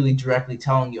anyone really directly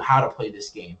telling you how to play this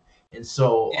game. And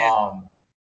so, Yeah.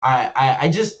 I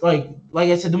just like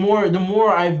I said, the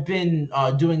more I've been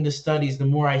doing the studies, the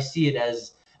more I see it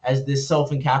as this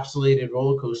self-encapsulated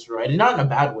roller coaster ride, and not in a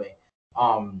bad way.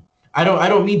 I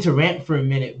don't mean to rant for a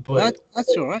minute, but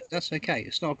That's all right. That's okay.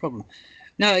 It's not a problem.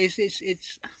 No, it's.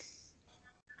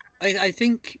 I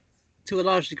think to a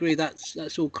large degree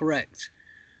that's all correct.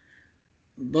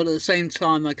 But at the same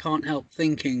time, I can't help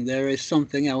thinking there is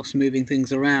something else moving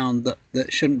things around that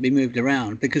shouldn't be moved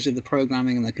around because of the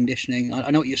programming and the conditioning.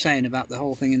 I know what you're saying about the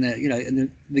whole thing in the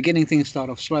beginning things start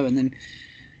off slow and then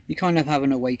you kind of have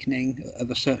an awakening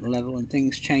of a certain level and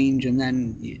things change and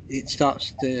then it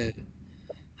starts to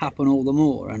happen all the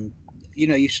more. And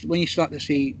when you start to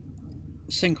see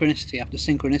synchronicity after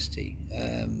synchronicity,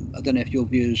 I don't know if your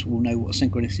viewers will know what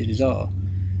synchronicities are.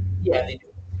 yeah, they do.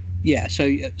 Yeah, so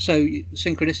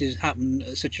synchronicities happen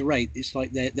at such a rate. It's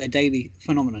like they're daily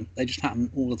phenomenon. They just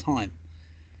happen all the time.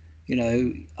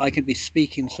 I could be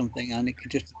speaking something and it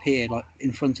could just appear like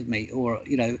in front of me. Or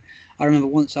I remember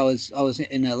once I was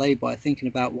in a lay-by thinking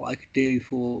about what I could do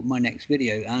for my next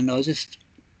video, and I was just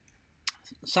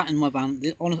sat in my van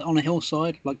on a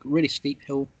hillside, like a really steep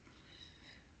hill,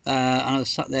 and I was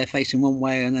sat there facing one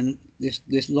way, and then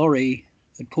this lorry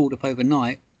had pulled up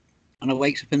overnight, and I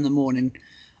wakes up in the morning.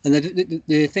 And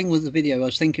the thing with the video I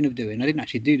was thinking of doing, I didn't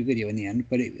actually do the video in the end,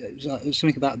 but it was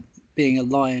something about being a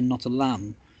lion, not a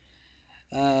lamb.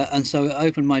 And so I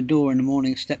opened my door in the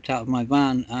morning, stepped out of my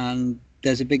van, and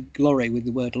there's a big lorry with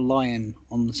the word lion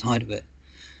on the side of it.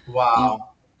 Wow.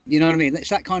 You know what I mean? It's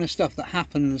that kind of stuff that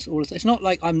happens all the time. It's not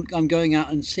like I'm going out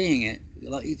and seeing it.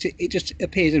 Like it just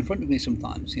appears in front of me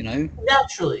sometimes,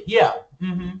 Naturally, yeah.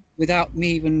 Mm-hmm. without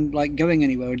me even like going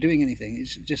anywhere or doing anything.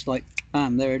 It's just like,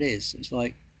 bam, there it is. It's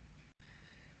like,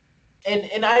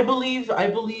 And I believe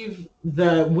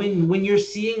that when you're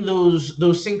seeing those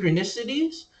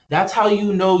synchronicities, that's how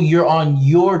you know you're on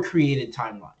your created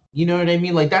timeline. You know what I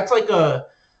mean? Like that's like a,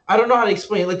 I don't know how to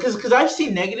explain it. Like because I've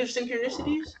seen negative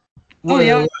synchronicities oh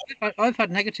yeah, where, I've had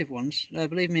negative ones.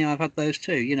 Believe me, I've had those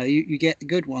too. You get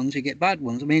good ones, you get bad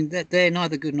ones. I mean, they're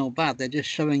neither good nor bad. They're just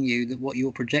showing you that what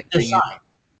you're they're projecting signs.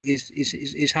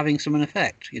 is having some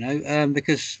effect.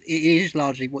 Because it is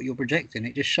largely what you're projecting.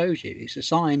 It just shows you. It's a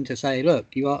sign to say, look,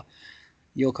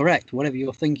 you're correct. Whatever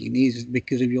you're thinking is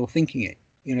because of your thinking it.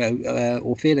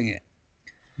 Or feeling it.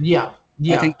 Yeah, I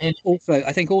yeah,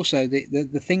 think also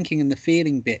the thinking and the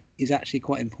feeling bit is actually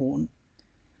quite important.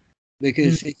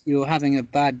 Because if you're having a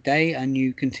bad day and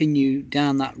you continue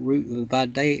down that route of a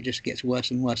bad day, it just gets worse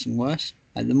and worse and worse.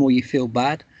 And the more you feel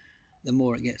bad, the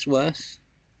more it gets worse.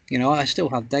 I still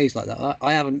have days like that.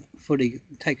 I haven't fully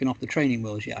taken off the training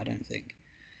wheels yet, I don't think,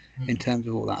 in terms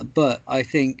of all that. But I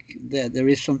think there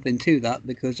is something to that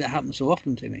because it happens so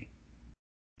often to me.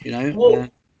 Well,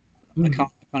 I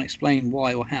can't explain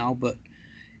why or how, but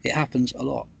it happens a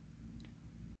lot.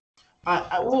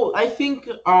 I think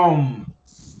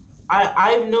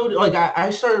I've noted, like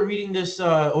I started reading this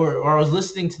or I was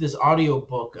listening to this audio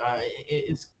book.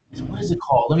 It's what is it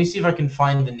called? Let me see if I can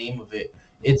find the name of it.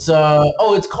 It's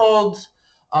called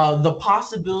The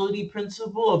Possibility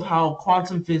Principle of How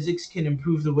Quantum Physics Can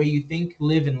Improve the Way You Think,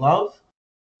 Live, and Love.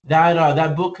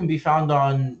 That book can be found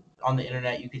on the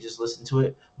internet. You could just listen to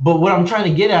it. But what I'm trying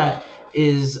to get at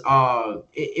is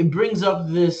it brings up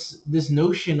this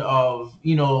notion of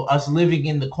us living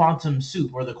in the quantum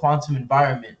soup or the quantum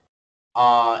environment,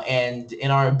 and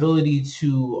in our ability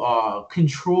to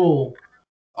control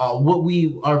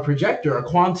what our projector, our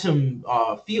quantum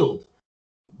field,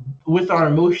 with our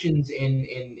emotions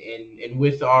and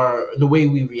with the way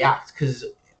we react, because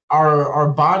our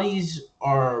bodies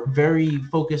are very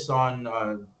focused on,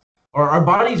 or our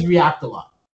bodies react a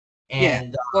lot, Yeah.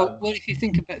 and Well, if you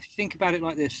think about it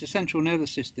like this, the central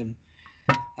nervous system,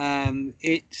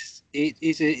 it's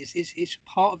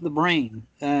part of the brain.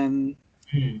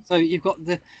 So you've got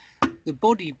the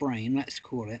body brain, let's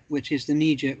call it, which is the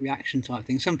knee-jerk reaction type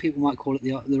thing. Some people might call it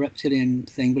the reptilian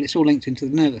thing, but it's all linked into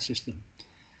the nervous system.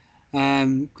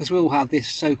 Because we all have this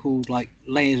so-called like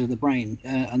layers of the brain,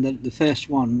 and the first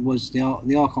one was the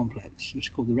R complex, which is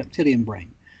called the reptilian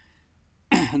brain,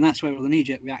 and that's where all the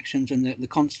knee-jerk reactions and the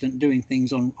constant doing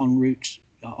things on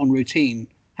routine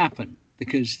happen,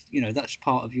 because that's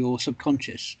part of your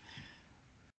subconscious,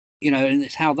 and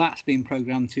it's how that's been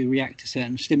programmed to react to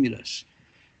certain stimulus.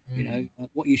 you know,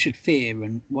 what you should fear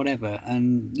and whatever.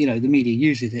 And, you know, the media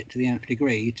uses it to the nth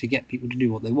degree to get people to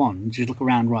do what they want. Just look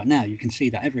around right now, you can see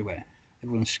that everywhere.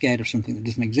 Everyone's scared of something that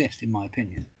doesn't exist, in my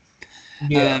opinion.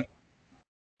 Yeah.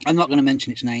 I'm not going to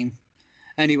mention its name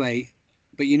anyway,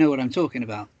 but you know what I'm talking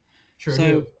about. Sure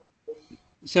do.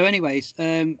 So anyways,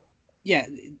 yeah,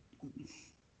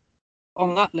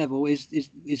 on that level is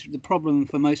the problem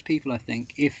for most people, I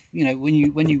think. If, you know, when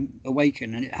you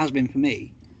awaken, and it has been for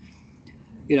me,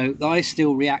 you know, I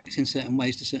still react in certain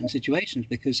ways to certain situations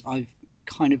because I've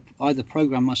kind of either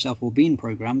programmed myself or been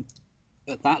programmed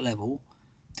at that level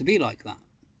to be like that.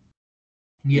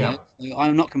 Yeah. You know? So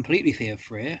I'm not completely free of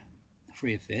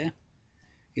fear.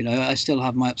 You know, I still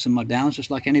have my ups and my downs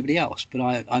just like anybody else, but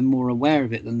I'm more aware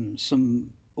of it than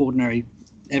some ordinary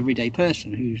everyday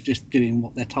person who's just doing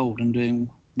what they're told and doing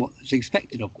what is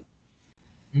expected of them.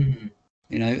 Mm-hmm.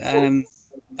 You know,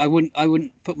 I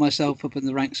wouldn't put myself up in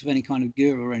the ranks of any kind of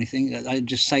guru or anything. I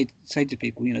just say to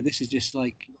people, you know, this is just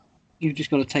like, you've just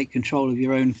got to take control of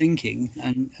your own thinking,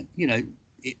 and you know,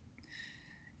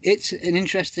 it's an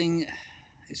interesting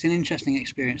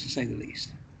experience to say the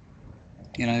least.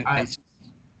 You know,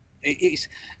 it's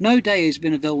no day has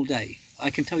been a dull day. I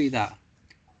can tell you that.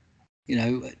 You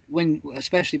know, when,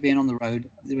 especially being on the road,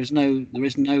 there is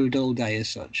no dull day as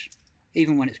such.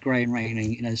 Even when it's grey and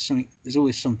raining, you know, there's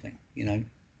always something. You know.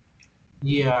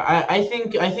 Yeah, I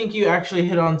think you actually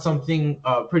hit on something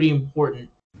pretty important,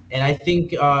 and I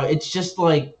think it's just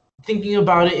like thinking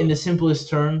about it in the simplest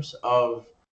terms of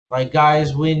like,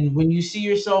 guys, when you see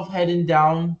yourself heading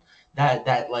down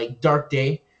that like dark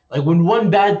day, like when one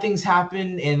bad things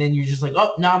happen and then you're just like,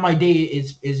 oh, now my day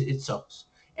is it sucks,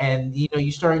 and you know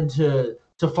you starting to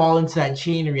fall into that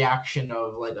chain reaction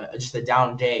of like just a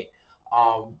down day.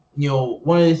 You know,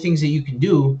 one of the things that you can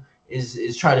do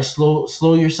is try to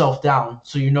slow yourself down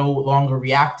so you're no longer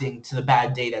reacting to the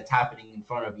bad day that's happening in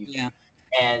front of you. Yeah.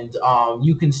 And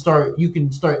you can start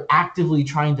actively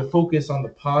trying to focus on the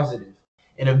positive,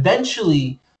 and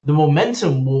eventually the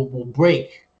momentum will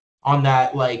break on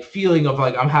that like feeling of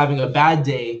like I'm having a bad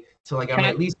day to like I'm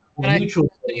at least neutral.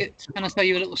 Can I tell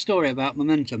you a little story about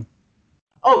momentum?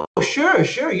 Oh,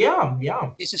 sure,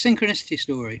 yeah. It's a synchronicity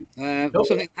story. Okay.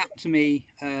 Something happened to me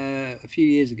a few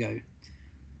years ago,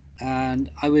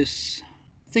 and I was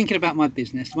thinking about my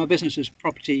business. My business was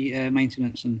property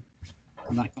maintenance and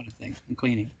that kind of thing, and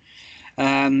cleaning.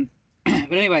 But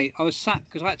anyway, I was sat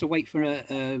because I had to wait for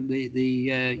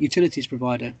the utilities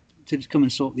provider to come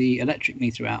and sort the electric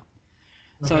meter out.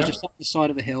 So I was just on the side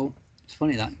of a hill. It's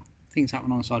funny that things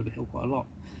happen on the side of a hill quite a lot.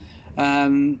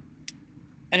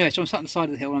 Anyway, so I'm sat on the side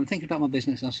of the hill and I'm thinking about my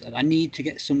business. And I said, I need to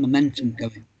get some momentum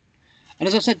going. And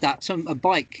as I said that, a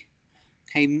bike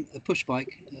came, a push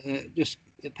bike, just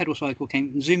a pedal cycle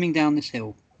came zooming down this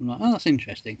hill. I'm like, oh, that's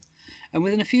interesting. And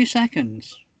within a few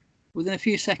seconds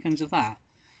of that,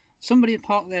 somebody had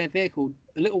parked their vehicle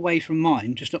a little way from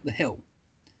mine, just up the hill.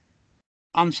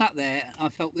 I'm sat there and I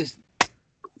felt this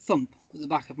thump at the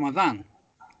back of my van.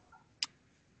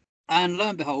 And lo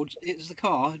and behold, it was the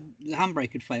car, the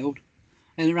handbrake had failed,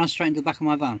 and it ran straight into the back of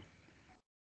my van.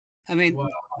 I mean, wow.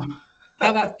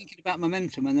 How about thinking about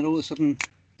momentum and then all of a sudden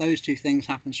those two things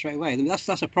happen straight away? I mean, that's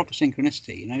a proper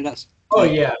synchronicity, you know. That's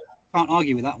yeah. Can't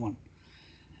argue with that one.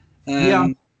 Yeah.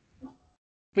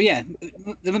 But yeah,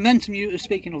 the momentum you were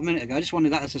speaking of a minute ago, I just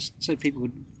wanted that so people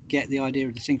would get the idea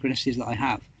of the synchronicities that I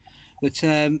have. But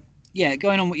yeah,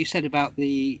 going on what you said about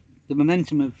the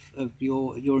momentum of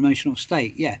your emotional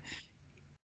state, yeah,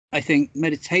 I think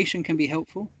meditation can be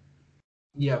helpful.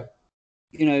 Yeah.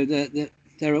 You know,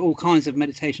 there are all kinds of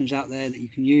meditations out there that you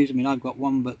can use. I mean, I've got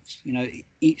one, but you know,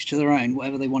 each to their own,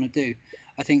 whatever they want to do.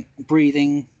 I think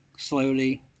breathing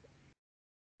slowly,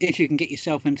 if you can get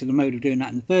yourself into the mode of doing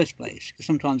that in the first place, because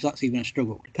sometimes that's even a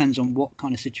struggle. Depends on what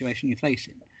kind of situation you're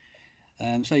facing.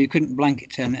 So you couldn't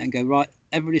blanket term it and go, right,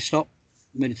 everybody stop,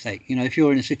 meditate. You know, if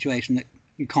you're in a situation that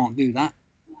you can't do that,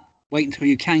 wait until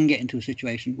you can get into a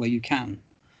situation where you can,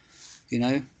 you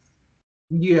know?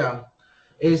 Yeah.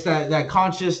 It's that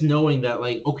conscious knowing that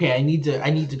like, okay, I need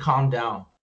to calm down.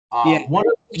 Yeah. One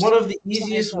of the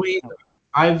easiest ways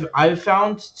I've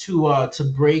found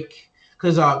to break,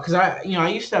 because I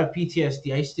used to have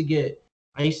PTSD. I used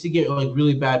to get like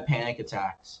really bad panic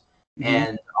attacks. Mm-hmm.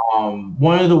 And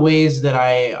one of the ways that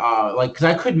I like, because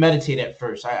I couldn't meditate at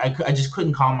first, I just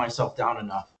couldn't calm myself down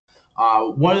enough.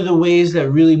 One of the ways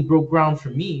that really broke ground for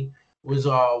me was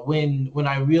when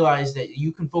I realized that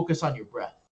you can focus on your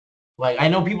breath. Like, I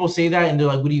know people say that and they're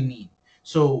like, what do you mean?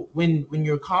 So when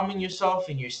you're calming yourself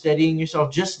and you're steadying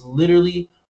yourself, just literally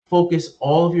focus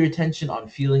all of your attention on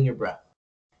feeling your breath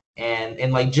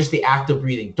and like just the act of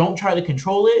breathing. Don't try to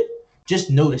control it. just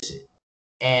notice it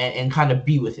and kind of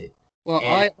be with it. Well,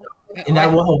 And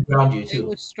that will help ground you I too.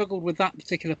 always struggled with that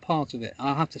particular part of it.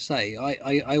 I have to say,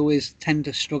 I always tend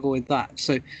to struggle with that.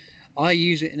 So I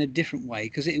use it in a different way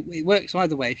because it works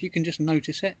either way. If you can just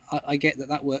notice it, I get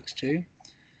that works too.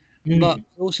 But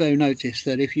also notice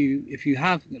that if you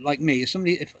have, like me,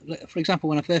 if for example,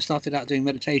 when I first started out doing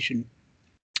meditation,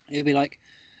 it'd be like,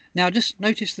 now just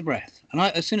notice the breath, and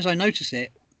as soon as I notice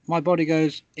it, my body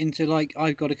goes into like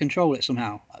I've got to control it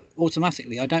somehow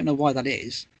automatically. I don't know why that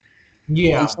is.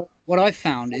 Yeah. And so what I've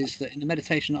found is that in the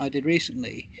meditation that I did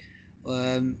recently,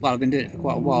 well, I've been doing it for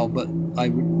quite a while, but I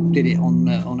did it on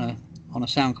a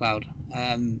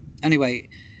SoundCloud. Anyway,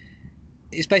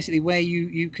 it's basically where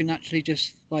you can actually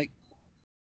just like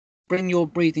bring your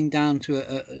breathing down to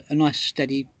a nice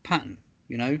steady pattern,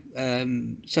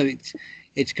 so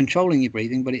it's controlling your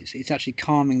breathing, but it's actually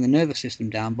calming the nervous system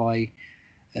down by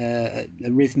a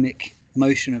rhythmic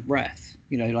motion of breath,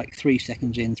 like 3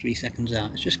 seconds in, 3 seconds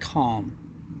out. It's just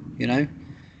calm.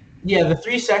 Yeah, the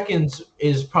 3 seconds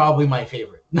is probably my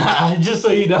favorite. Just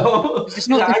so you know. It's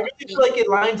not I really feel like it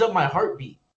lines up my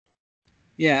heartbeat.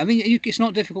 Yeah, I mean, it's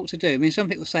not difficult to do. I mean, some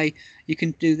people say you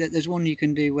can do that. There's one you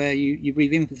can do where you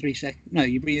breathe in for 3 seconds. No,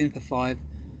 you breathe in for 5,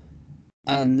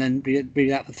 and then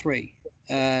breathe out for 3.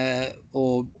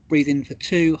 Or breathe in for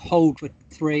 2, hold for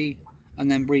 3,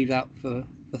 and then breathe out for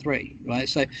 3. Right.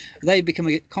 So they become a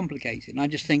bit complicated, and I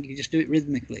just think you just do it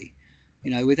rhythmically,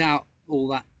 without all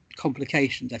that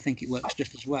complications. I think it works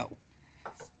just as well.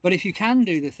 But if you can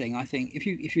do the thing, I think if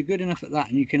you're good enough at that,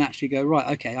 and you can actually go, right,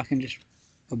 okay, I can just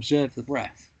observe the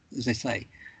breath, as they say,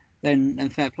 then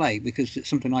fair play, because it's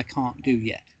something I can't do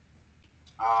yet.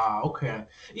 Okay.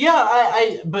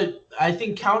 Yeah, but I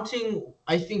think counting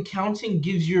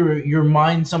gives your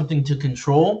mind something to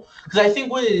control, because I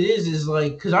think what it is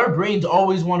like, because our brains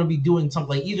always want to be doing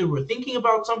something, like either we're thinking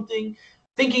about something,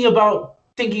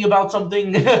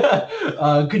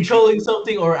 controlling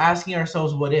something, or asking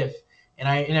ourselves what if. And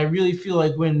I really feel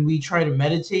like when we try to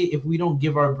meditate, if we don't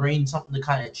give our brain something to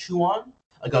kind of chew on,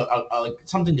 like like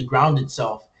something to ground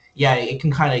itself, yeah, it can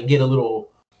kind of get a little.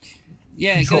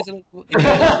 Yeah, it can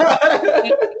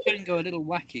go a little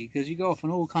wacky, because you go off on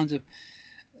all kinds of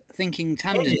thinking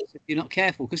tangents if you're not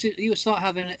careful, because you start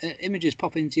having images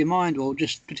pop into your mind, or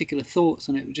just particular thoughts,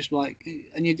 and it was just like,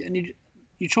 and you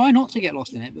try not to get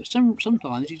lost in it, but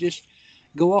sometimes you just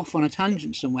go off on a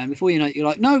tangent somewhere, and before you know it, you're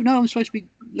like, no, I'm supposed to be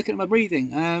looking at my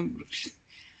breathing, and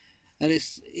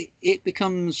it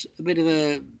becomes a bit of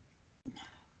a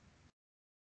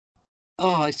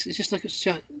it's just like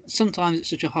sometimes it's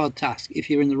such a hard task if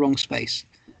you're in the wrong space,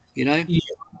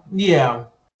 Yeah.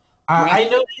 I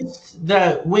noticed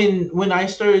that when I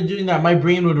started doing that, my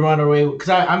brain would run away, because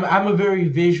I'm a very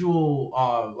visual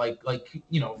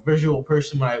visual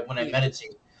person when I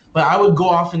meditate. But I would go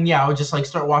off, and I would just like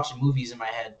start watching movies in my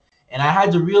head, and I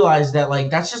had to realize that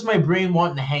like that's just my brain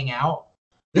wanting to hang out.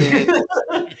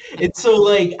 And so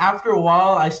like after a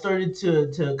while, I started to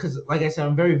because like I said,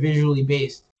 I'm very visually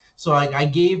based. So like I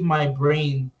gave my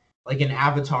brain like an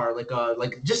avatar,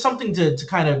 like just something to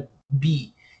kind of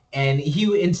be. And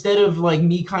he, instead of like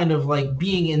me kind of like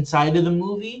being inside of the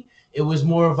movie, it was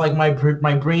more of like my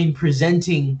brain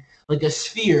presenting like a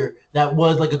sphere that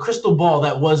was like a crystal ball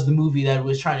that was the movie that it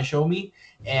was trying to show me.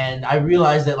 And I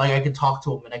realized that like I could talk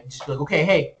to him, and I could just be like, okay,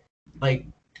 hey, like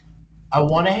I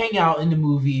want to hang out in the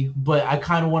movie, but I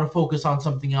kind of want to focus on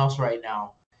something else right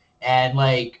now. And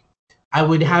like I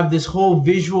would have this whole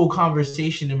visual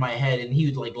conversation in my head, and he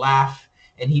would like laugh,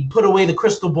 and he'd put away the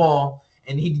crystal ball,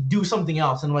 and he'd do something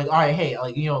else. And I'm like, all right, hey,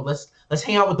 like, let's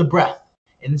hang out with the breath.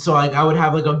 And so like I would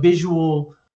have like a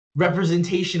visual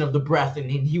representation of the breath, and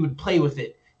he would play with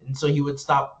it. And so he would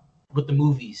stop with the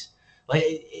movies.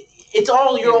 Like it's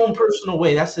all your own personal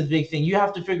way. That's the big thing. You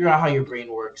have to figure out how your brain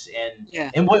works,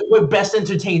 and what best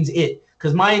entertains it.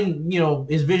 Because mine,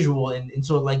 is visual, and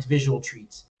so it likes visual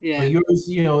treats. Yeah. But yours,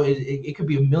 it could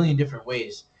be a million different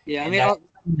ways. Yeah, and I mean,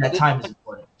 that time is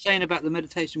important. Saying about the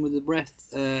meditation with the breath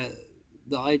that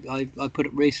I put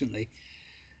up recently,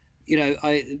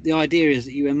 the idea is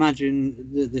that you imagine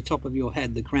the top of your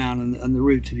head, the crown, and the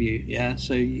root of you. Yeah,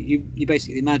 so you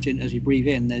basically imagine as you breathe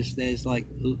in, there's like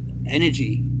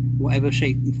energy, whatever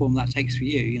shape and form that takes for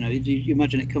you. You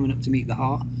imagine it coming up to meet the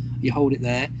heart, you hold it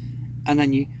there, and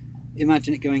then you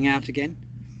imagine it going out again,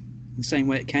 the same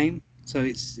way it came. So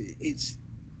it's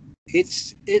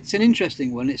an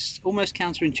interesting one. It's almost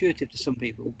counterintuitive to some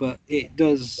people, but it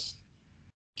does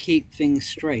keep things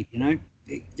straight.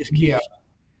 It just keeps.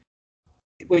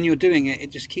 When you're doing it, it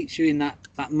just keeps you in that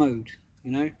mode.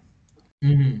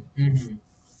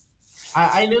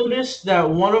 I noticed that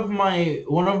one of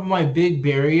my big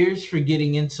barriers for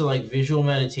getting into like visual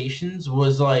meditations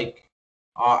was like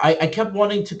I kept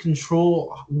wanting to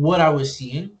control what I was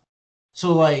seeing.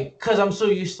 So like, cause I'm so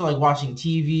used to like watching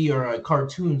TV or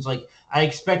cartoons, like I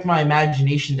expect my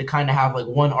imagination to kind of have like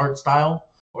one art style,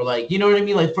 or like, you know what I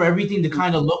mean, like for everything to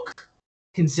kind of look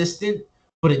consistent,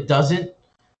 but it doesn't.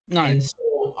 No, And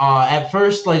so at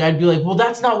first, like I'd be like, well,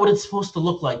 that's not what it's supposed to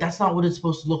look like. That's not what it's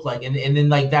supposed to look like. And then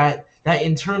like that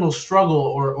internal struggle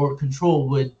or control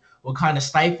would kind of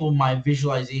stifle my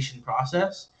visualization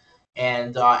process.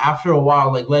 And after a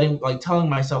while, like telling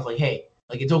myself like, hey,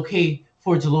 like it's okay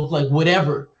for it to look like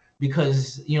whatever,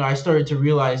 because I started to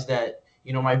realize that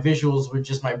my visuals were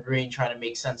just my brain trying to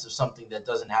make sense of something that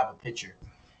doesn't have a picture.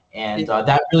 And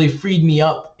that really freed me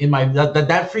up in my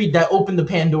that opened the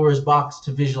Pandora's box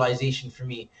to visualization for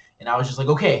me. And I was just like,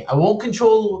 okay, I won't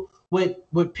control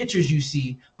what pictures you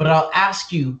see, but I'll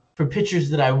ask you for pictures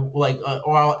that I like,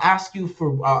 or I'll ask you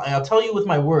for I'll tell you with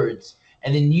my words,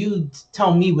 and then you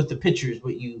tell me with the pictures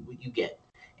what you get.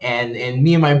 And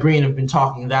me and my brain have been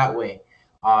talking that way,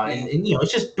 yeah, and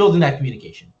it's just building that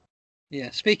communication. yeah.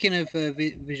 Speaking of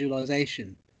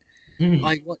visualization, Hmm.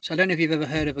 I don't know if you've ever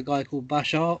heard of a guy called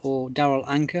Bashar or Daryl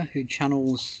Anker who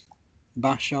channels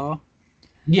Bashar.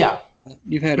 Yeah,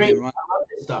 You've heard of great. him, right? I love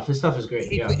this stuff. This stuff is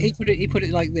great. Yeah. He put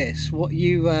it like this. What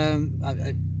you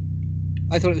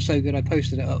I thought it was so good. I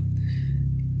posted it up.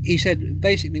 He said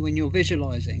basically when you're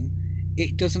visualizing,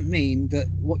 it doesn't mean that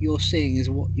what you're seeing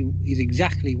is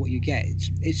exactly what you get.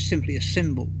 It's simply a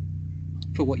symbol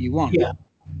for what you want. Yeah.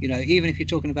 Even if you're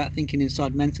talking about thinking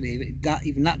inside mentally,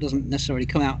 that doesn't necessarily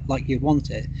come out like you'd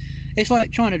want it. It's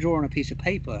like trying to draw on a piece of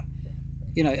paper.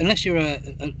 Unless you're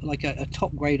a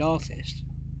top grade artist,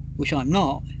 which I'm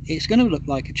not, it's going to look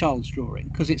like a child's drawing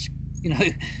because it's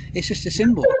it's just a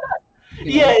symbol.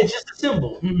 Yeah, it's just a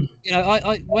symbol. Mhm.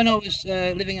 I when I was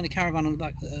living in a caravan on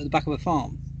the back of a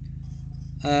farm,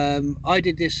 I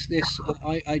did this.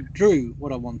 I drew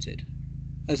what I wanted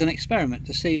as an experiment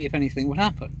to see if anything would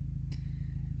happen.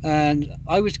 And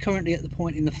I was currently at the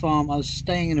point in the farm. I was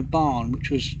staying in a barn which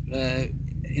was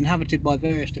inhabited by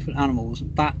various different animals,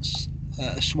 bats,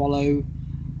 a swallow,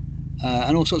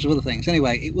 and all sorts of other things.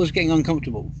 Anyway, it was getting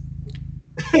uncomfortable.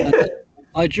 And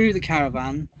I drew the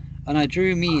caravan, and I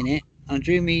drew me in it, and I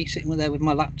drew me sitting there with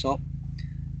my laptop,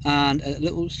 and a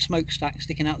little smokestack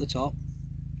sticking out the top,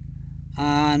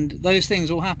 and those things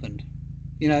all happened.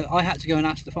 I had to go and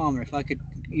ask the farmer if I could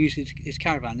use his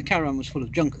caravan. The caravan was full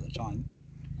of junk at the time,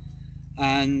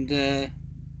 and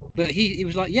but he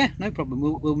was like, yeah, no problem,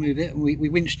 we'll move it. And we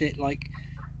winched it like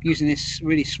using this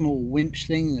really small winch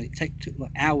thing. It took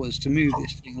like hours to move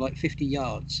this thing, like 50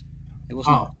 yards. It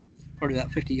wasn't Oh, probably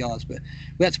about 50 yards, but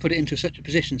we had to put it into such a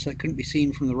position so it couldn't be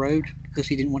seen from the road because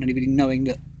he didn't want anybody knowing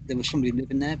that there was somebody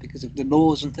living there because of the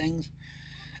laws and things.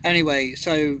 Anyway,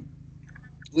 so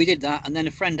we did that, and then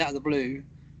a friend out of the blue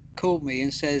called me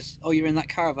and says, "Oh, you're in that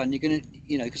caravan. You're gonna,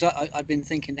 because I'd been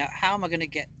thinking, how am I going to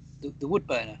get the wood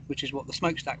burner, which is what the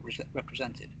smokestack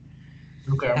represented."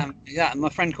 okay. Yeah, and my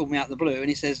friend called me out of the blue, and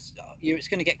he says, "It's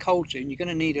going to get cold soon. You're going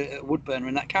to need a wood burner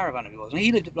in that caravan of yours." And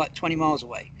he lived like 20 miles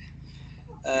away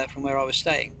from where I was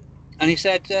staying, and he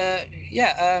said,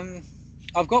 "Yeah,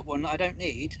 I've got one that I don't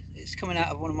need. It's coming out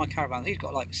of one of my caravans. He's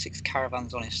got like 6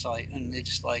 caravans on his site, and they're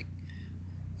just like,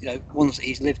 ones that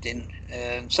he's lived in.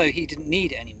 So he didn't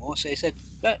need it anymore. So he said,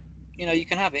 but, you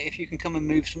can have it if you can come and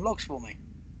move some logs for me."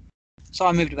 So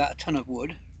I moved about a ton of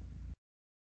wood,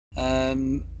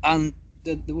 and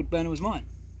the wood burner was mine.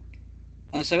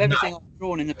 And so everything I've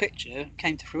drawn in the picture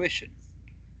came to fruition.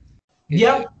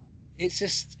 Yeah. It's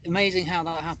just amazing how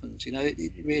that happens.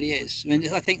 It really is. I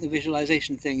mean, I think the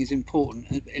visualization thing is important,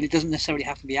 and it doesn't necessarily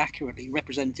have to be accurately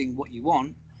representing what you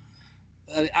want.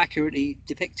 Accurately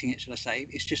depicting it, should I say?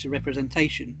 It's just a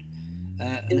representation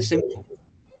and a symbol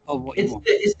of what you want.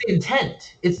 It's the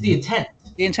intent. It's the intent.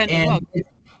 The intent as And well.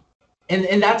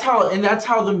 and that's how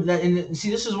and see,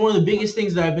 this is one of the biggest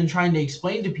things that I've been trying to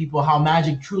explain to people how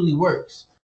magic truly works.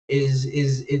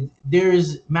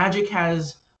 There's magic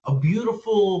has a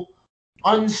beautiful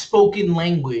unspoken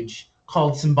language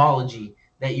called symbology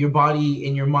that your body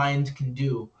and your mind can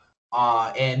do.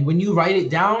 And when you write it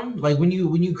down, like when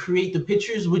you create the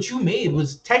pictures, what you made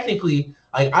was technically,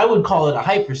 like, I would call it a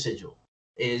hyper sigil.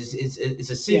 It's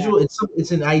a sigil. Yeah.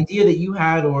 It's an idea that you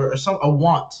had, or a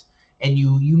want, and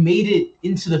you made it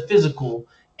into the physical.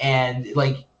 And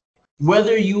like,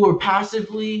 whether you were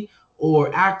passively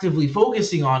or actively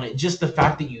focusing on it, just the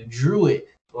fact that you drew it,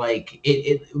 like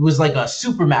it was like a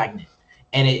super magnet,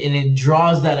 and it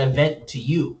draws that event to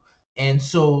you. And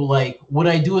so, like, what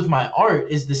I do with my art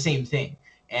is the same thing.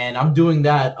 and I'm doing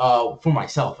that for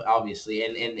myself, obviously,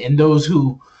 and those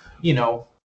who, you know,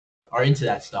 are into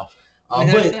that stuff. I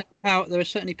mean, But there is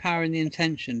certainly power in the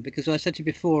intention, because I said to you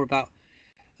before about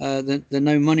the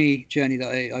no money journey that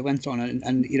I went on,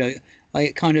 and you know,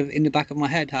 I kind of in the back of my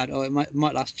head had, oh, it might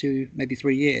last 2, maybe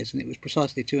 3 years, and it was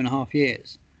precisely 2.5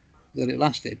 years that it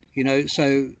lasted. You know,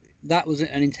 so that was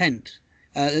an intent.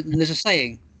 There's a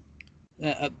saying,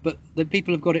 but the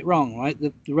people have got it wrong, right?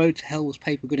 The road to hell was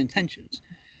paved with good intentions.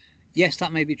 Yes,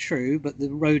 that may be true, but the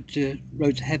road to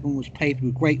heaven was paved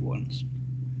with great ones.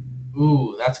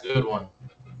 ooh, that's a good one.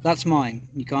 That's mine.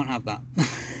 You can't have that.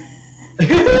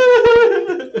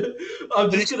 I'm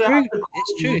But just it's gonna true. have to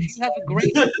It's true. If you have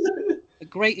a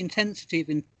great intensity of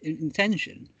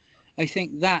intention, I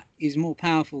think that is more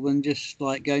powerful than just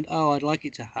like going, "Oh, I'd like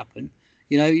it to happen."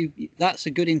 You know, that's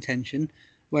a good intention,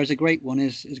 whereas a great one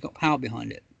is got power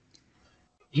behind it.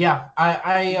 Yeah,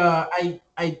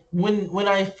 when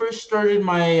I first started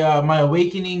my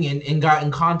awakening and got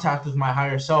in contact with my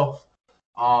higher self,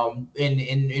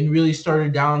 and really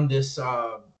started down this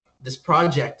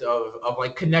project of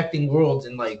like connecting worlds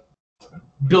and like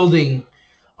building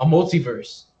a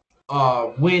multiverse.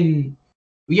 When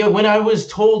I was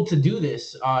told to do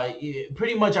this,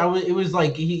 pretty much it was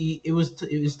like it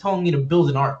was telling me to build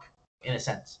an arc in a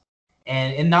sense,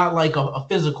 and not like a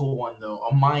physical one though,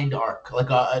 a mind arc, like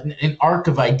an arc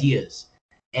of ideas.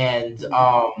 And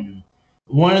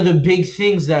one of the big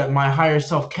things that my higher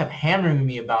self kept hammering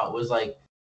me about was like,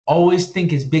 always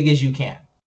think as big as you can.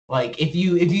 Like if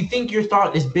you think your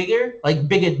thought is bigger, like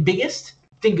biggest,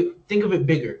 think of it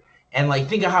bigger, and like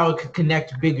think of how it could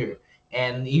connect bigger.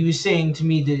 And he was saying to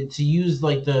me to use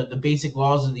like the basic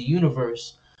laws of the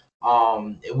universe,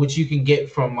 which you can get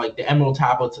from like the Emerald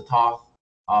Tablets of Thoth,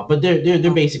 but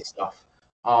they're basic stuff.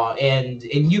 And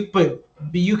you but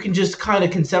you can just kind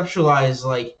of conceptualize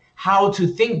like how to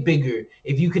think bigger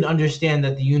if you can understand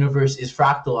that the universe is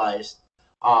fractalized,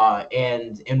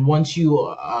 and once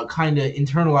you kind of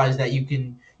internalize that, you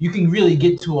can really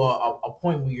get to a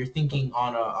point where you're thinking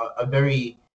on a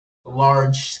very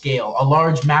large scale, a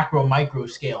large macro micro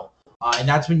scale, and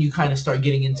that's when you kind of start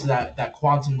getting into that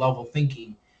quantum level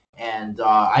thinking. And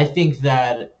I think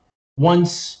that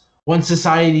once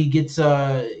society gets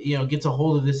gets a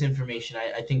hold of this information,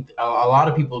 I think a lot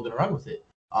of people are going to run with it.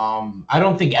 I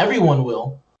don't think everyone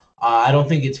will. I don't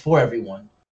think it's for everyone.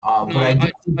 No, But I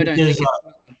do think I that don't think there's it's.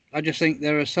 I just think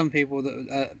there are some people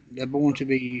that they're born to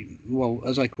be, well,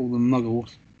 as I call them,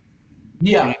 muggles.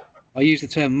 You know, yeah. I use the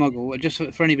term muggle just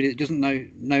for anybody that doesn't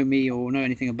know me or know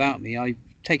anything about me. I've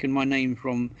taken my name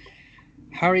from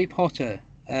Harry Potter,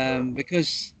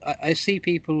 because I see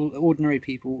people, ordinary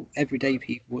people, everyday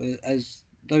people, as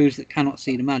those that cannot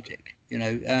see the magic. You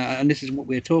know, and this is what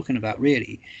we're talking about,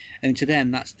 really. And to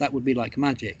them, that would be like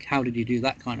magic. How did you do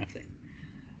that kind of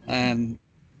thing?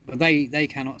 But they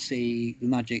cannot see the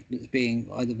magic that's being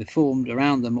either performed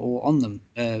around them or on them,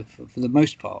 for the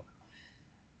most part.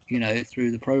 You know,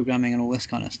 through the programming and all this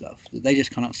kind of stuff. They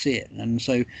just cannot see it. And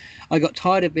so I got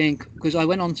tired of being, because I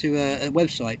went onto a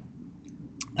website,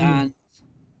 and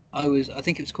I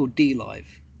think it was called DLive,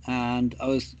 and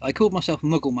I called myself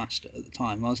Muggle Master at the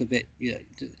time. I was a bit,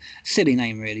 silly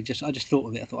name really. I just thought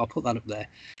of it. I thought I'll put that up there,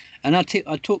 and I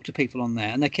talked to people on there,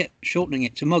 and they kept shortening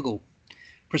it to Muggle,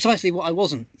 precisely what I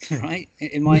wasn't. Right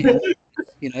in my,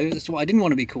 that's what I didn't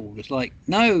want to be called. It's like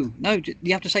no,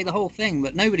 you have to say the whole thing,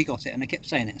 but nobody got it, and they kept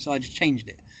saying it, so I just changed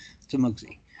it to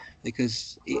Mugsy,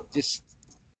 because it just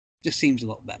seems a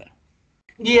lot better.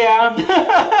 Yeah,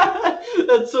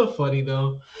 that's so funny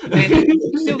though. I mean,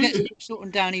 it still gets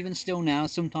shortened down even still now,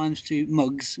 sometimes to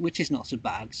Mugs, which is not so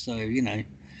bad. So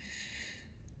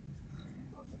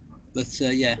but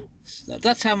yeah,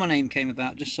 that's how my name came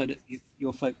about. Just so that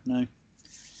your folk know.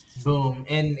 Boom,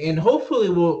 and hopefully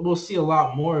we'll see a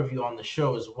lot more of you on the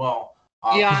show as well.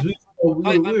 Yeah, Because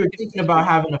we were thinking about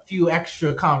having a few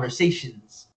extra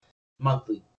conversations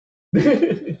monthly.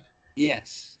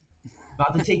 Yes.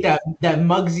 About to take that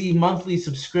Mugsy monthly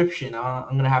subscription.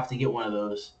 I'm gonna have to get one of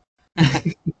those.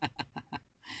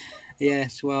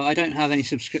 Yes. Well, I don't have any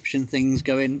subscription things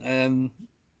going.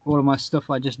 All of my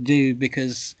stuff I just do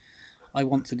because I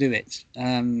want to do it.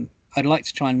 I'd like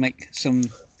to try and make some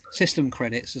system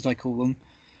credits, as I call them.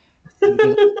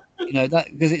 That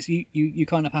because it's you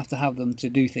kind of have to have them to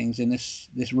do things in this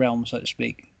realm, so to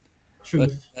speak.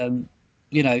 Truth. But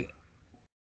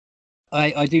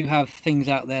I do have things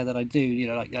out there that I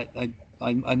do. Like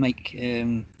I make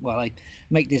I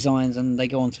make designs, and they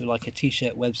go onto like a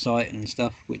t-shirt website and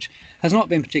stuff, which has not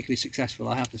been particularly successful,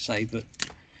 I have to say. But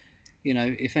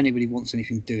if anybody wants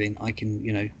anything doing, I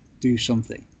can do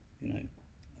something.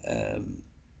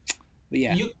 But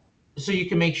yeah, So you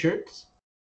can make shirts.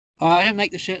 I don't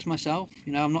make the shirts myself.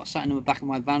 I'm not sat in the back of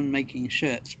my van making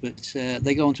shirts, but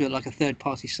they go onto like a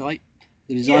third-party site,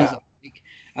 the designs that I make,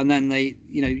 and then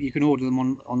you can order them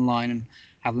online and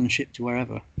have them shipped to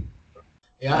wherever.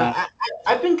 Yeah,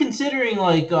 I've been considering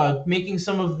like making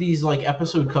some of these like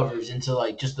episode covers into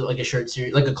like just like a shirt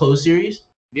series, like a clothes series.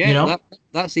 You Yeah, know?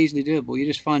 that's easily doable. You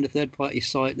just find a third-party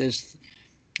site.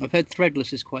 I've heard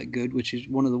Threadless is quite good, which is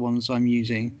one of the ones I'm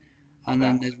using. And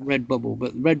then there's Redbubble,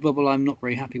 but Redbubble I'm not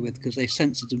very happy with because they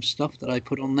censored some stuff that I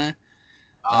put on there.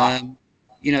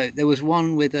 There was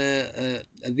one with a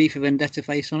V for Vendetta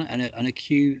face on it and a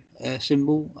Q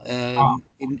symbol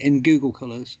in Google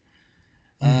colors,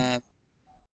 and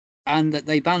that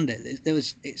they banned it.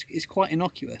 It's quite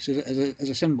innocuous as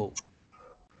a symbol,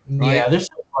 right? Yeah, there's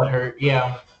some hurt.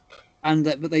 Yeah.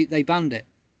 But they banned it.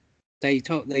 They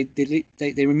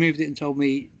removed it and told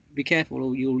me, be careful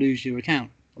or you'll lose your account.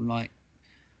 I'm like,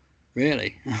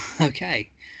 really? Okay,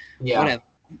 Yeah.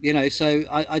 whatever. So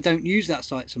I don't use that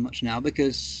site so much now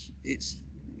because it's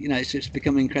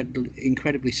become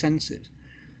incredibly sensitive.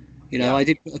 I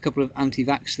did put a couple of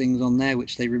anti-vax things on there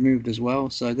which they removed as well,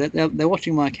 so they're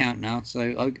watching my account now,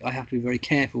 so I have to be very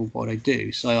careful what I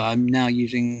do. So I'm now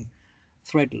using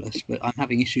Threadless, but I'm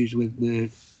having issues with the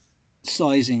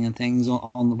sizing and things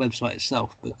on the website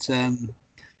itself, but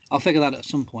I'll figure that out at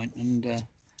some point, and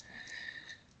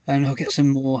I'll get some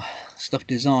more stuff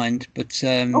designed. But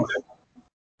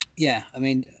yeah, I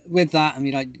mean, with that, I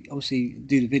mean, I obviously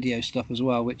do the video stuff as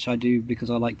well, which I do because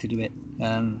I like to do it.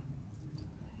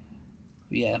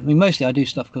 Yeah, I mean, mostly I do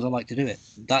stuff because I like to do it.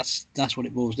 That's what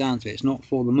it boils down to. It's not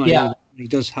for the money. Yeah. It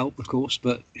does help, of course,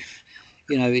 but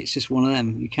it's just one of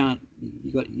them. You can't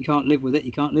live with it.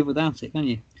 You can't live without it, can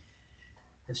you?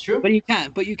 It's true. But you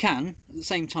can at the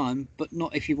same time, but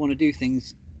not if you want to do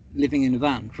things living in a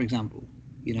van, for example.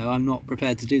 I'm not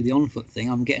prepared to do the on foot thing.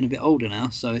 I'm getting a bit older now,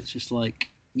 so it's just like,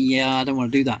 yeah, I don't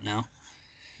want to do that now.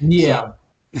 Yeah.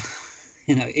 So,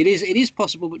 it is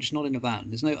possible, but just not in a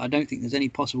van. I don't think there's any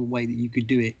possible way that you could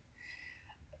do it.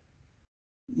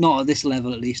 Not at this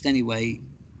level, at least, anyway,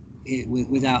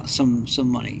 without some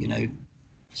money.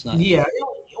 So Yeah.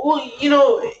 Well,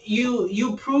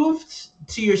 you proved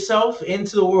to yourself and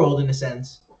to the world, in a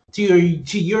sense, to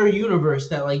your universe,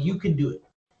 that like you can do it.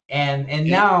 And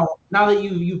yeah. now that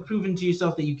you've proven to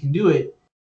yourself that you can do it,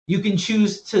 you can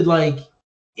choose to like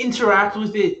interact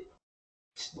with it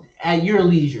at your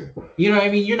leisure. You know what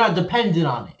I mean? You're not dependent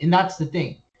on it, and that's the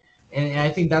thing. And I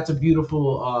think that's a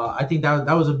beautiful. I think that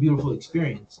was a beautiful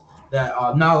experience that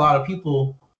not a lot of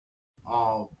people,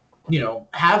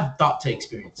 have thought to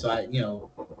experience.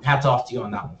 So hats off to you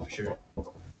on that one for sure.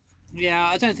 Yeah,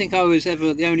 I don't think I was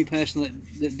ever the only person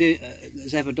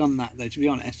that's ever done that, though. To be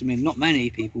honest, I mean, not many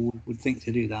people would think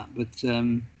to do that, but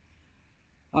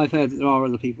I've heard that there are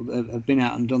other people that have been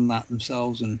out and done that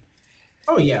themselves, and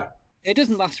Oh yeah. it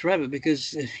doesn't last forever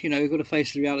because we've got to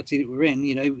face the reality that we're in.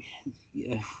 You're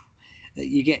going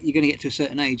to get to a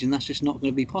certain age, and that's just not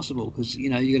going to be possible because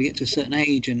you're going to get to a certain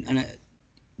age and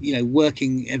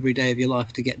working every day of your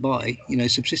life to get by.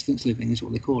 Subsistence living is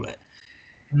what they call it.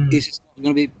 It's just not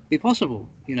going to be possible.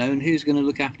 And who's going to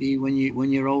look after you when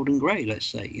you're old and grey? Let's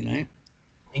say.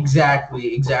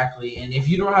 Exactly. And if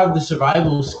you don't have the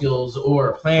survival skills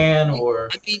or a plan, or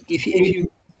I mean,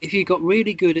 if you got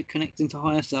really good at connecting to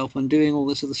higher self and doing all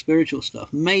this other spiritual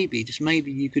stuff, maybe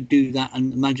you could do that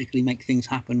and magically make things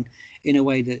happen in a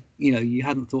way that you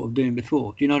hadn't thought of doing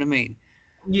before. Do you know what I mean?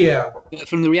 Yeah. But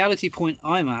from the reality point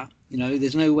I'm at,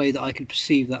 there's no way that I could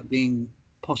perceive that being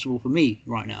possible for me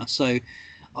right now. So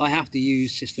I have to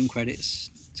use system credits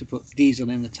to put diesel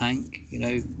in the tank,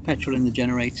 petrol in the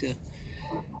generator,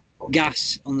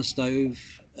 gas on the stove,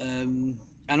 and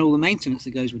all the maintenance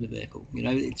that goes with the vehicle.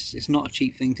 It's not a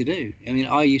cheap thing to do. I mean,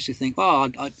 I used to think,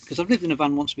 because I've lived in a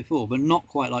van once before, but not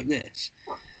quite like this.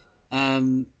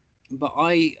 But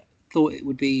I thought it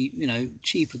would be,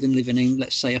 cheaper than living in,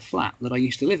 let's say, a flat that I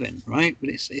used to live in, right? But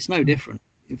it's no different.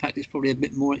 In fact, it's probably a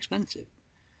bit more expensive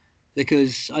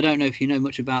because I don't know if you know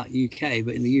much about UK,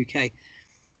 but in the UK,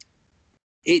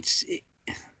 this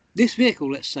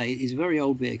vehicle, let's say, is a very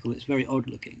old vehicle. It's very odd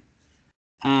looking.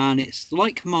 And it's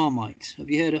like Marmite. Have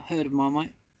you heard of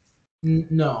Marmite?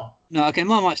 No. No, okay.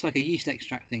 Marmite's like a yeast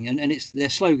extract thing, and their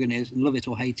slogan is "Love it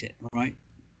or hate it," right?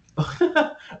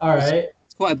 All right.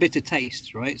 It's quite a bitter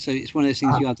taste, right? So it's one of those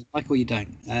things you either like or you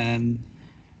don't.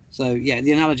 So yeah,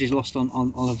 the analogy is lost on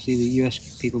obviously the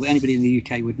US people, but anybody in the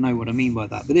UK would know what I mean by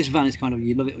that. But this van is kind of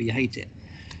you love it or you hate it.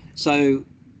 So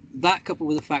that coupled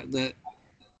with the fact that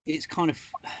it's kind of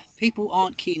people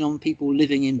aren't keen on people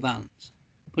living in vans.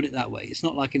 Put it that way. It's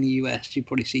not like in the US. You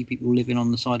probably see people living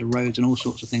on the side of roads and all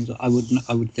sorts of things. I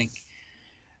would think.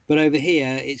 But over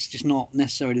here, it's just not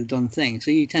necessarily the done thing.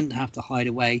 So you tend to have to hide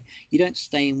away. You don't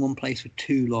stay in one place for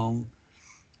too long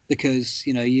because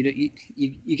you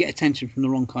get attention from the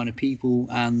wrong kind of people,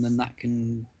 and then that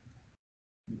can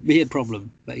be a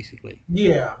problem, basically.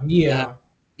 Yeah.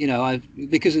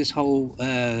 Because of this whole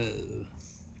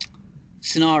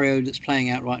scenario that's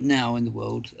playing out right now in the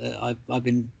world, I've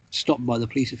been stopped by the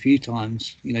police a few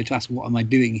times, to ask what am I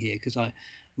doing here, because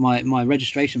my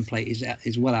registration plate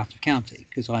is well out of county,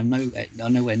 because I'm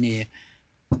nowhere near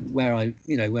where I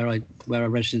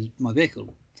registered my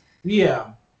vehicle.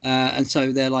 Yeah. And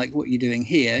so they're like, "What are you doing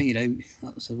here?" I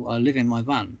said, "Well, I live in my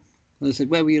van." And they said,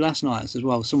 "Where were you last night?" I said,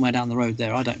 "Well, somewhere down the road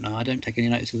there. I don't know. I don't take any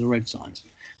notice of the road signs."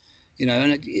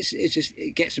 And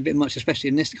it gets a bit much, especially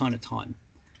in this kind of time.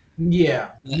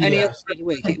 Yeah. Any other day of the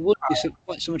week, it would be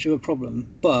quite so much of a problem,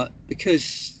 but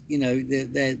because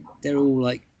they're all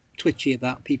like twitchy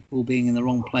about people being in the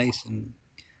wrong place and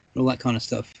all that kind of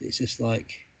stuff, it's just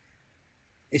like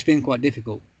it's been quite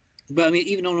difficult. But I mean,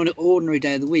 even on an ordinary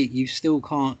day of the week, you still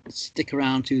can't stick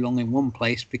around too long in one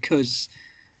place because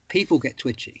people get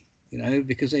twitchy,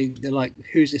 because they're like,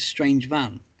 "Who's this strange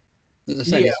van?" As I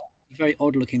said, it's a very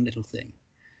odd-looking little thing.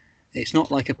 It's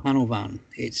not like a panel van.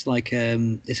 It's like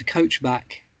it's a coach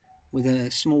back with a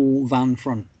small van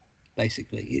front,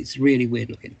 basically. It's really weird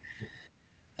looking.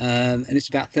 And it's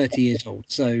about 30 years old.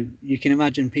 So you can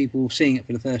imagine people seeing it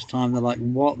for the first time. They're like,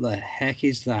 "What the heck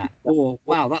is that?" Or,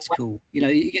 "Wow, that's cool."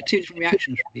 You get two different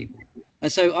reactions from people.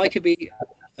 And so I could be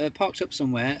parked up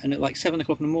somewhere, and at like 7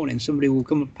 o'clock in the morning, somebody will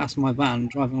come past my van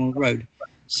driving on the road,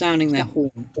 sounding their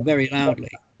horn very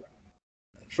loudly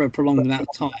for a prolonged amount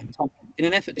of time in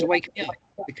an effort to wake me up,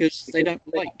 because they don't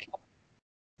like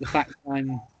the fact that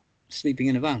I'm sleeping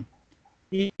in a van.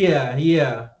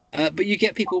 Yeah. But you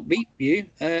get people beep you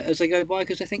as they go by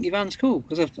because they think your van's cool.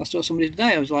 Because I saw somebody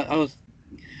today.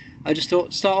 I just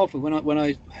thought, start off with, when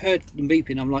I heard them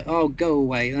beeping, I'm like, "Oh, go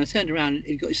away!" And I turned around and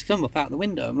he got his thumb up out the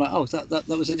window. I'm like, "Oh, that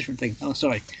was a different thing." Oh,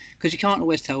 sorry, because you can't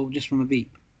always tell just from a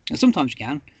beep. And sometimes you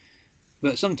can,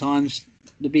 but sometimes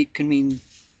the beep can mean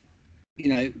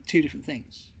two different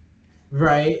things.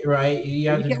 Right. You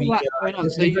have to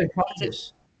be very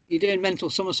cautious. You're doing mental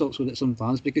somersaults with it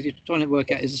sometimes because you're trying to work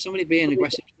out, is there somebody being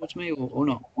aggressive towards me or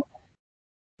not?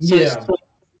 So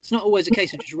it's not always a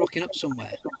case of just rocking up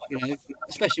somewhere,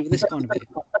 especially with this kind of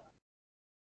vehicle.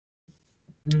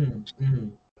 Mm-hmm.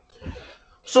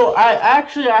 So I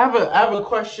have a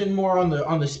question more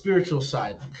on the spiritual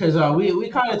side, because we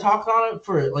kind of talked on it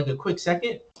for like a quick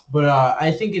second, but I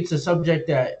think it's a subject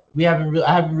that I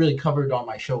haven't really covered on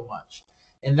my show much,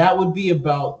 and that would be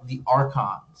about the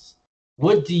archons.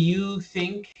 What do you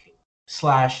think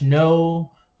 /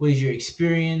 know? What is your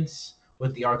experience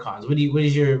with the archons? What are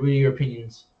your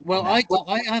opinions? Well, I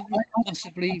haven't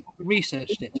massively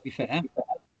researched it, to be fair,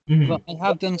 Mm-hmm. but I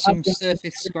have done some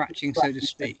surface scratching, so to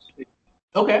speak.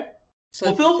 Okay. So,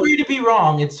 well, feel free to be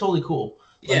wrong. It's totally cool.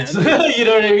 Yeah, you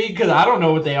know what I mean? Because I don't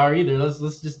know what they are either. Let's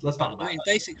talk about it.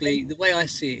 Basically, the way I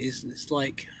see it is, it's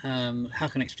like, how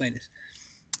can I explain this?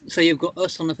 So you've got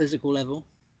us on a physical level,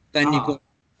 then you've got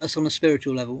us on a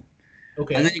spiritual level,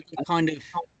 okay, and then you've got a kind of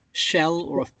shell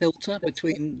or a filter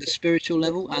between the spiritual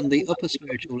level and the upper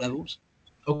spiritual levels.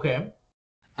 Okay.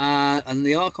 And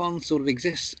the archon sort of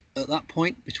exists at that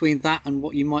point between that and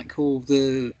what you might call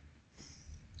the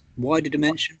wider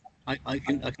dimension. I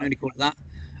can only call it that.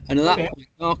 And at that point,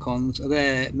 archons are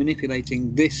there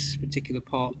manipulating this particular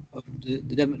part of the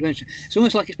dimension. It's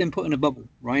almost like it's been put in a bubble,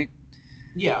 right?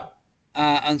 Yeah.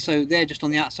 And so they're just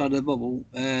on the outside of the bubble,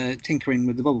 tinkering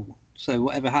with the bubble. So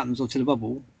whatever happens to the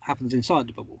bubble happens inside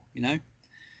the bubble, Yeah.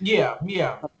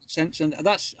 That makes sense. And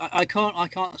that's I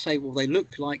can't say, well, they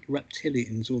look like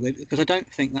reptilians, because I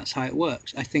don't think that's how it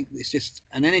works. I think it's just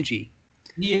an energy.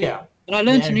 Yeah. And I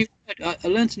learned a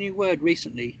new word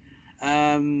recently,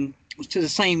 to the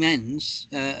same ends,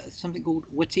 something called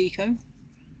Wetiko.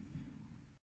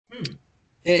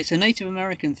 It's a Native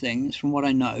American thing, it's from what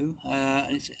I know.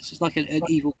 It's like an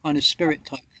evil kind of spirit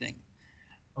type thing.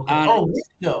 Okay.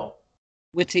 Wetiko.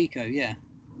 Wetiko, yeah.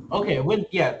 Okay.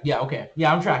 Okay.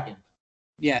 Yeah, I'm tracking.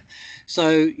 Yeah.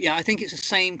 So yeah, I think it's the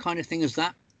same kind of thing as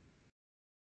that.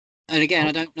 And again,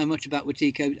 I don't know much about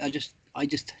Wetiko. I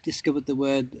just discovered the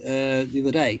word the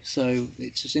other day, so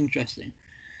it's just interesting.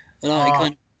 And I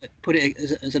kind of put it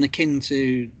as an akin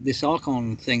to this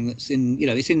archon thing that's in,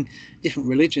 it's in different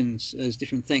religions as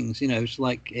different things. It's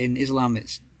like in Islam,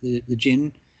 it's the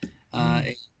jinn.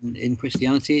 In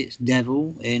Christianity, it's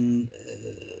devil. In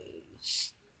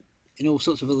all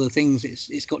sorts of other things,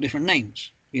 it's got different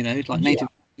names. It's like Native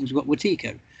we've got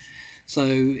Watiko. So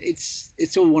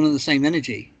it's all one and the same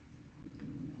energy.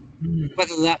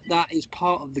 Whether that is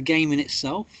part of the game in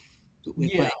itself that we're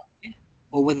playing,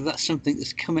 or whether that's something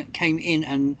that's came in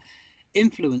and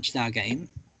influenced our game,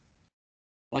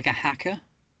 like a hacker.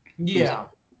 Yeah.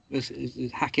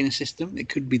 Is hacking a system. It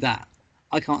could be that.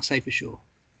 I can't say for sure.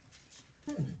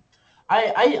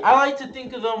 I like to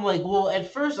think of them like, well,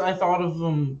 at first I thought of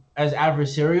them as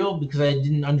adversarial because I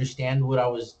didn't understand what I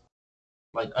was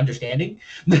like understanding.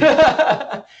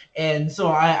 And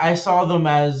so I saw them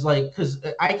as like, because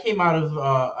I came out of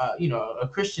a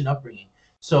Christian upbringing.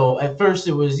 So at first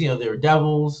it was, they were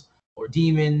devils or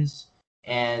demons.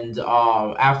 And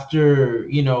after,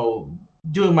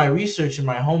 doing my research and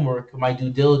my homework, my due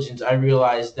diligence, I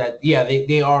realized that,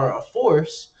 they are a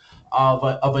force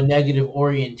of a negative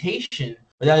orientation,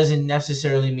 but that doesn't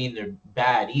necessarily mean they're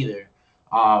bad either.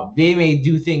 They may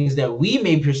do things that we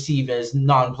may perceive as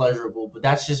non-pleasurable, but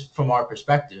that's just from our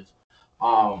perspective.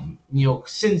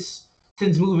 Since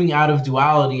moving out of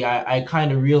duality, I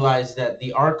kind of realized that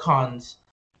the archons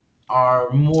are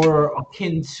more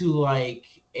akin to like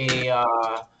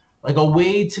a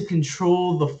way to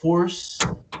control the force,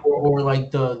 or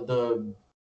like the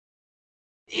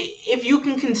if you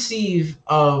can conceive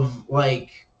of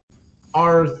like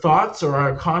our thoughts or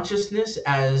our consciousness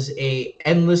as a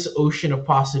endless ocean of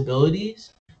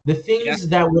possibilities, the things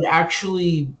that would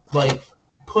actually like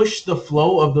push the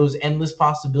flow of those endless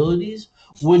possibilities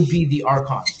would be the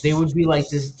archons. They would be like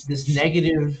this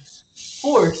negative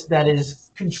force that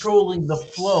is controlling the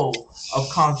flow of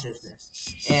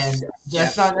consciousness. And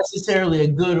that's not necessarily a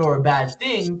good or a bad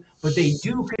thing, but they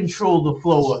do control the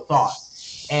flow of thought.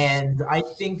 And I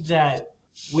think that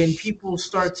when people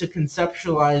start to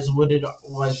conceptualize what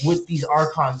these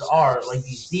archons are, like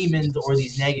these demons or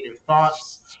these negative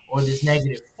thoughts or this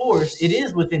negative force, it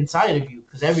is within inside of you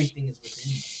because everything is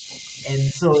within you.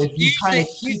 And so if you kind of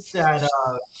keep that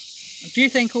do you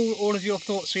think all of your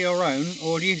thoughts are your own,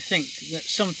 or do you think that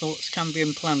some thoughts can be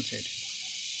implanted?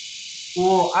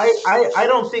 Well, I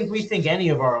don't think we think any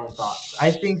of our own thoughts. I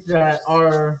think that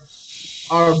our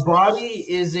body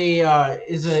is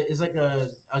like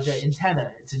an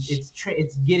antenna.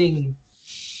 It's getting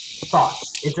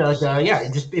thoughts. It's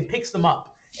it picks them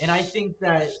up. And I think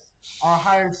that our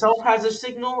higher self has a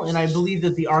signal, and I believe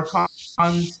that the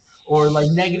archons or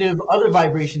like negative other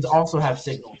vibrations also have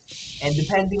signals. And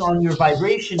depending on your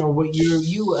vibration or what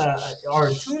you are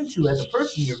attuned to as a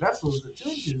person, your vessel is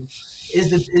attuned to,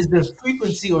 is the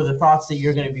frequency or the thoughts that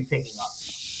you're going to be picking up.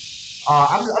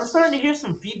 I'm starting to hear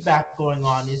some feedback going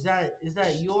on. Is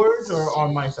that yours or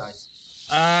on my side?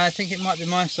 I think it might be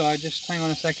my side. Just hang on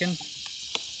a second.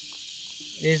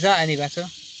 Is that any better?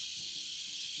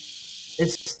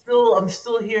 I'm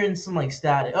still hearing some like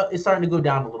static. Oh, it's starting to go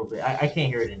down a little bit. I can't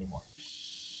hear it anymore.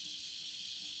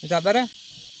 Is that better?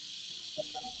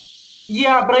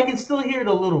 Yeah, but I can still hear it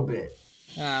a little bit.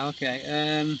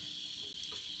 Okay.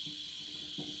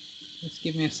 Just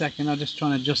give me a second. I'm just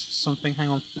trying to adjust something. Hang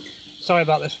on. Sorry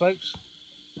about this, folks.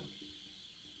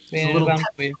 It's a little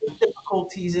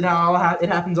difficulties. It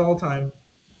happens all the time.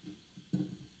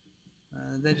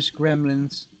 They're just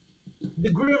gremlins. The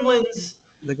gremlins.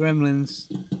 The gremlins.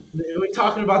 We're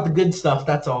talking about the good stuff.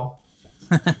 That's all.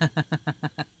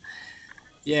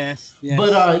 Yes.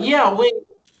 But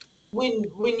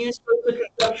when you start to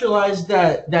conceptualize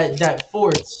that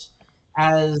force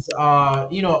as a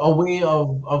way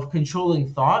of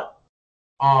controlling thought,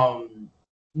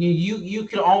 you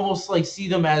can almost like see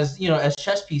them as as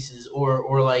chess pieces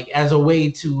or like as a way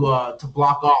to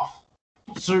block off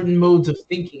certain modes of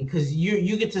thinking, because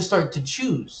you get to start to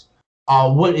choose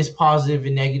what is positive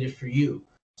and negative for you.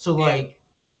 So like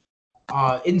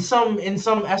in some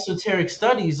esoteric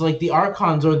studies, like the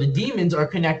archons or the demons are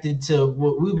connected to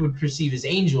what we would perceive as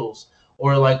angels,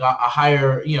 or like a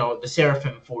higher, the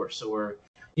seraphim force, or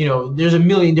there's a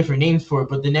million different names for it,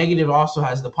 but the negative also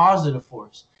has the positive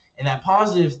force, and that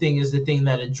positive thing is the thing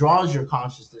that it draws your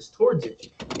consciousness towards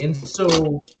it. And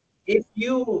so if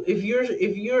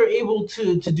you're able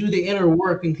to do the inner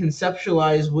work and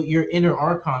conceptualize what your inner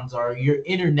archons are, your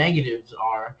inner negatives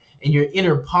are, and your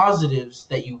inner positives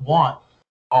that you want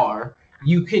are,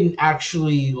 you can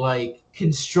actually like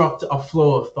construct a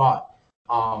flow of thought.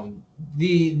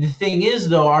 The thing is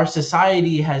though, our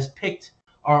society has picked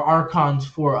our archons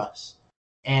for us,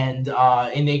 and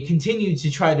they continue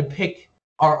to try to pick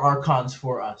our archons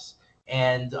for us.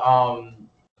 And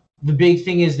the big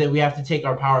thing is that we have to take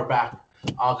our power back,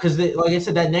 because like I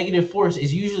said, that negative force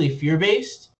is usually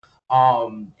fear-based,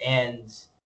 and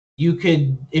you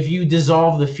could, if you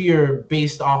dissolve the fear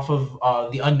based off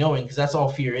of the unknowing, because that's all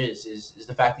fear is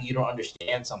the fact that you don't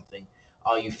understand something.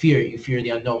 You fear the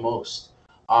unknown most.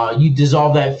 You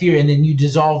dissolve that fear, and then you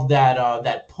dissolve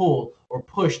that pull or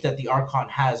push that the archon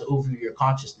has over your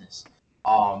consciousness.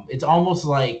 It's almost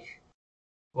like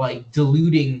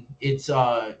diluting its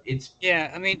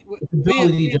Yeah, I mean,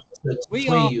 ability to we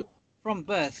sway are you. from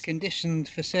birth conditioned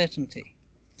for certainty.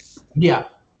 Yeah.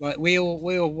 Like we all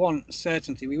want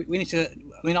certainty. We need to.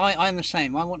 I mean, I'm the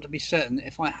same. I want to be certain that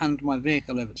if I hand my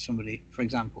vehicle over to somebody, for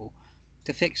example,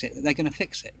 to fix it, that they're going to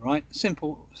fix it. Right?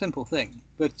 Simple thing.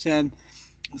 But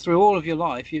through all of your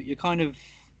life, you're kind of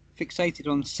fixated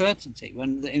on certainty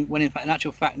when in fact, in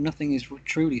actual fact, nothing is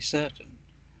truly certain.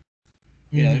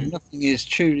 You know, nothing is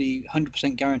truly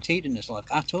 100% guaranteed in this life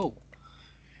at all.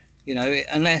 You know,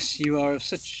 unless you are of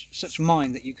such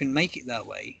mind that you can make it that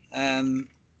way.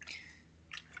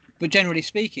 But generally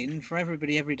speaking, for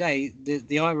everybody every day,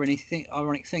 the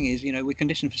ironic thing is, you know, we're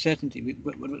conditioned for certainty,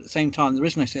 but at the same time, there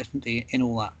is no certainty in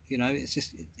all that. You know,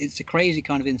 it's a crazy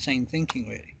kind of insane thinking,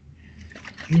 really.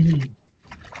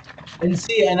 And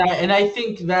see, and I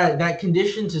think that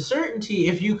condition to certainty,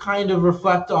 if you kind of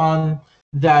reflect on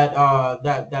that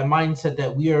mindset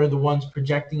that we are the ones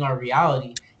projecting our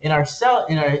reality in our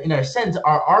sense,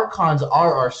 our archons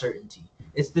are our certainty.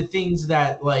 It's the things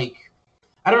that, like,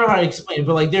 I don't know how to explain it,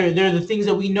 but like they're the things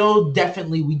that we know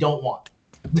definitely we don't want.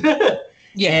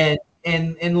 Yeah.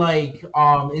 And like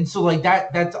and so like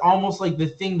that's almost like the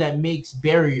thing that makes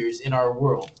barriers in our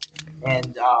world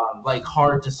and like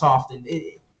hard to soften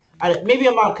it. Maybe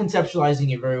I'm not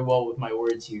conceptualizing it very well with my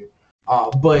words here,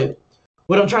 but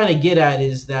what I'm trying to get at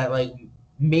is that, like,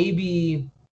 maybe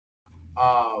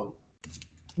uh,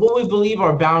 what we believe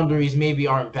are boundaries maybe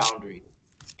aren't boundaries,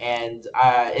 and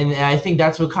I think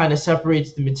that's what kind of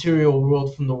separates the material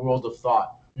world from the world of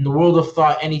thought. In the world of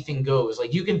thought, anything goes.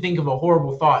 Like, you can think of a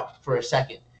horrible thought for a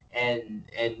second, and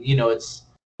you know it's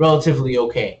relatively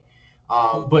okay.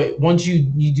 But once you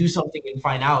do something in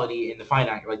finality, in the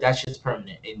finite, like, that shit's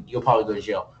permanent, and you'll probably go to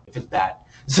jail if it's bad.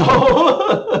 So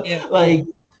Yeah. like,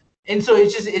 and so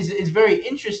it's very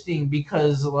interesting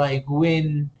because, like,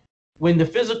 when the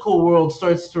physical world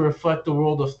starts to reflect the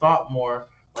world of thought more,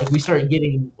 like, we start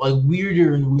getting like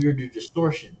weirder and weirder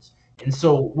distortions. And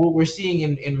so what we're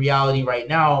seeing in reality right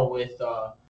now with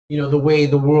the way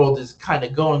the world is kind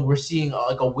of going, we're seeing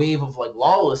like a wave of like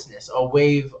lawlessness, a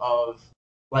wave of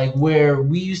like where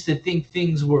we used to think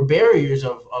things were barriers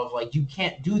of like, you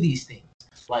can't do these things,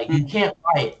 like you can't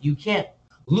riot, you can't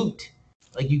loot,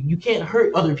 like you can't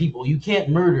hurt other people, you can't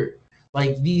murder,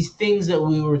 like these things that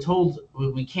we were told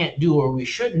we can't do or we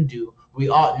shouldn't do, we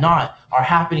ought not, are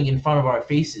happening in front of our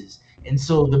faces. And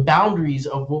so the boundaries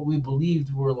of what we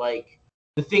believed were like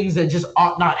the things that just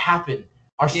ought not happen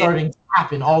are starting to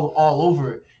happen all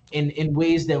over in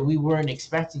ways that we weren't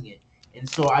expecting it. And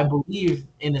so I believe,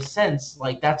 in a sense,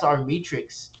 like, that's our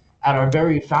matrix at our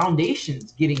very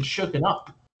foundations getting shooken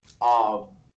up. Um,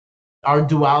 our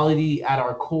duality at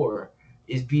our core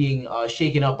is being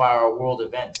shaken up by our world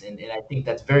events, and I think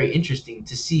that's very interesting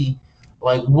to see,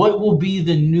 like, what will be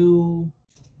the new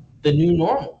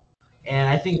normal. And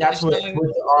I think that's what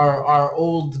our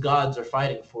old gods are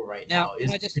fighting for right now.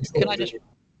 Is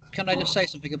Can I just say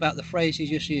something about the phrase you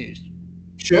just used?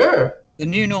 Sure. The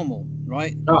new normal,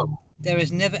 right? Oh, There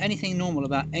is never anything normal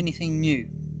about anything new.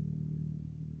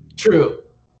 true.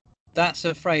 That's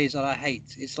a phrase that I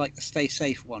hate. It's like the stay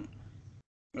safe one,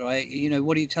 right? You know,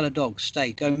 what do you tell a dog?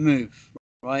 Stay, don't move,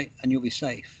 right? And you'll be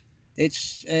safe.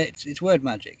 It's word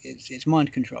magic. It's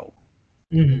mind control.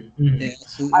 Mm-hmm, mm-hmm. Yeah.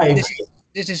 So I agree.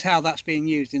 this is how that's being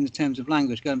used in the terms of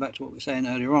language. Going back to what we were saying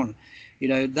earlier on, you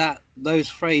know, that those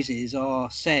phrases are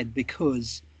said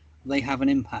because they have an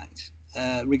impact,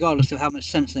 regardless of how much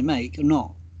sense they make or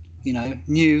not. You know,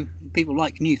 new people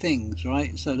like new things,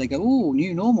 right? So they go, "Oh,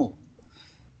 new normal."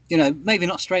 You know, maybe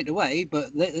not straight away, but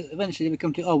eventually they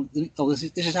become to, this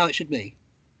is how it should be,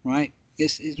 right?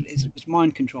 It's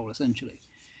mind control essentially.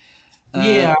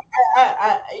 Yeah,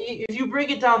 if you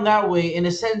break it down that way, in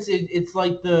a sense, it's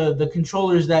like the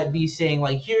controllers that be saying,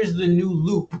 like, here's the new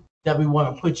loop that we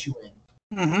want to put you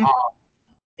in. Mm-hmm.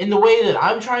 In the way that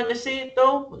I'm trying to say it,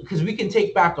 though, because we can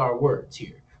take back our words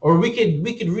here, or we could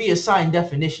reassign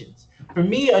definitions. For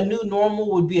me, a new normal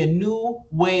would be a new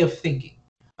way of thinking,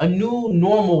 a new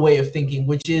normal way of thinking,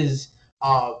 which is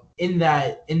in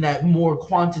that more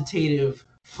quantitative,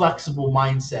 flexible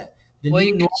mindset. The Well,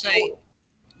 new normal.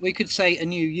 we could say a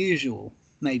new usual,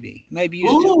 maybe use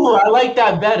it. Ooh, I like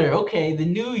that better. Okay, the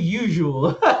new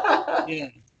usual. Yeah.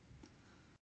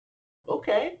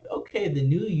 Okay, the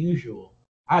new usual.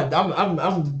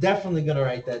 I'm definitely gonna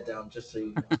write that down just so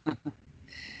you know.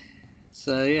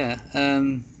 So yeah,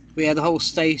 we had the whole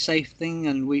stay safe thing,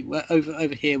 and we're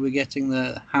over here we're getting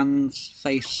the hands,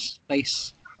 face,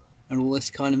 and all this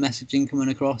kind of messaging coming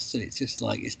across, and it's just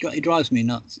like it drives me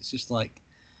nuts. It's just like,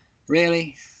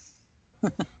 really.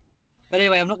 But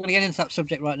anyway, I'm not going to get into that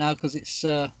subject right now because it's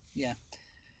yeah.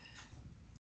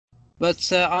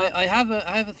 But I have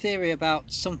a theory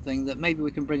about something that maybe we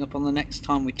can bring up on the next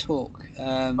time we talk.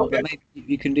 Okay. But maybe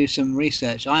you can do some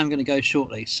research. I am going to go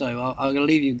shortly, so I'm going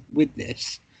to leave you with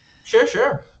this.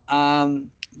 Sure.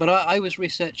 But I was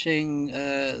researching.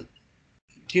 Do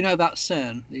you know about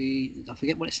CERN? I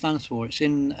forget what it stands for. It's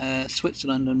in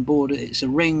Switzerland and border. It's a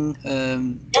ring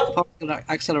particle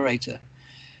accelerator.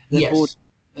 They're Yes.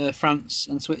 France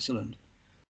and Switzerland.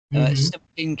 Mhm. It's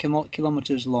 17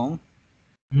 kilometers long.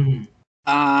 Mhm.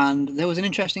 And there was an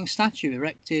interesting statue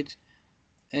erected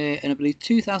in, I believe,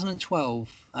 2012.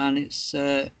 And it's,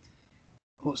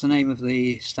 what's the name of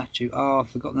the statue? Oh, I've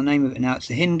forgotten the name of it now. It's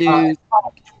the Hindu,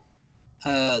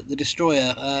 the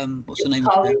destroyer. What's the name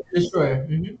of it? The destroyer.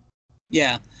 Mhm.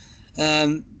 Yeah.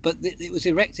 But it was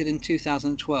erected in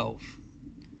 2012.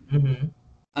 Mhm.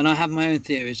 And I have my own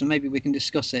theories, and maybe we can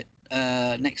discuss it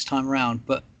next time around.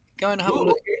 But go and have a Ooh,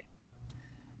 look. okay.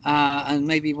 And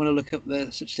maybe you want to look up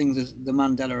such things as the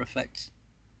Mandela effect,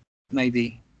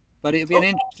 maybe. But it'll be an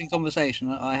interesting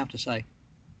conversation, I have to say.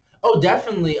 Oh,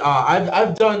 definitely.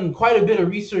 I've done quite a bit of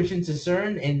research into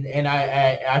CERN, and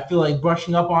I feel like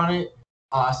brushing up on it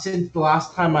since the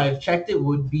last time I've checked it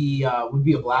would be a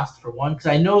blast for one, because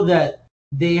I know that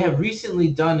they have recently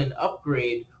done an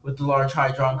upgrade with the Large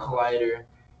Hadron Collider.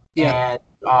 Yeah.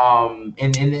 And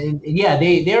yeah,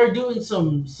 they are doing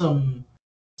some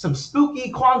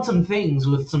spooky quantum things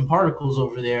with some particles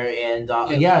over there, and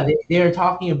yeah, they are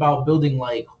talking about building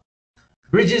like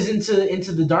bridges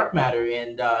into the dark matter,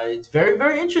 and it's very,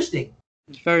 very interesting.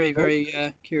 It's very,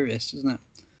 very curious, isn't it?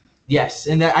 Yes,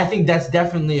 and I think that's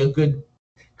definitely a good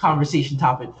conversation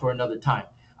topic for another time,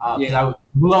 because I would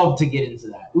love to get into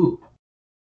that. Ooh.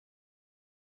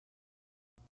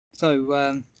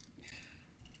 So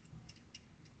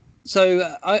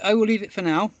I will leave it for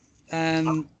now.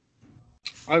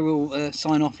 I will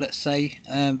sign off, let's say.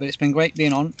 But it's been great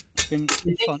being on. It's been fun.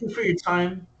 Thank you for your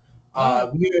time.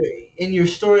 Your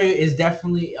story is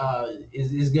definitely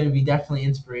is going to be definitely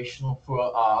inspirational for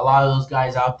a lot of those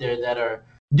guys out there that are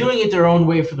doing it their own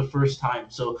way for the first time.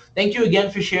 So thank you again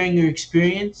for sharing your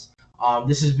experience.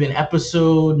 This has been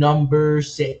episode number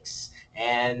 6,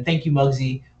 and thank you,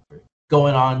 Muggsy, for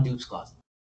going on Dupe's Closet.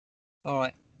 All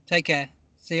right, take care.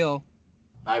 See you all.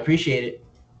 I appreciate it.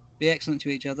 Be excellent to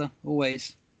each other,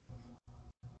 always.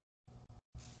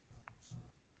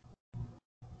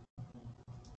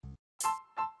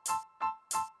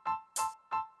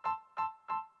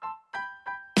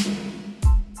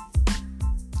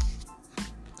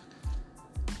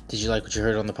 Did you like what you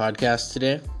heard on the podcast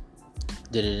today?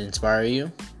 Did it inspire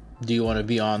you? Do you want to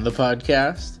be on the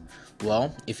podcast?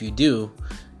 Well, if you do,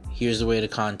 here's the way to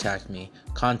contact me.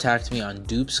 Contact me on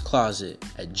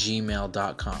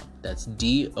doopscloset@gmail.com. That's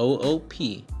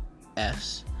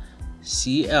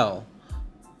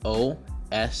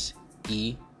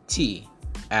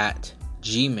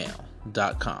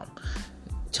DOOPSCLOSET@gmail.com.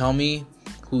 Tell me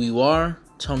who you are.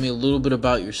 Tell me a little bit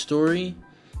about your story.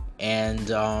 And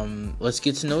let's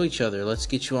get to know each other. Let's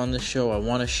get you on the show. I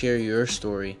want to share your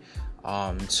story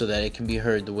so that it can be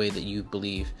heard the way that you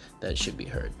believe that it should be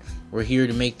heard. We're here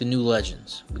to make the new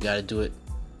legends. We got to do it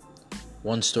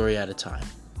one story at a time.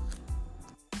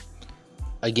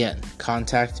 Again,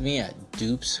 contact me at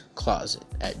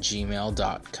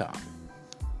doopscloset@gmail.com.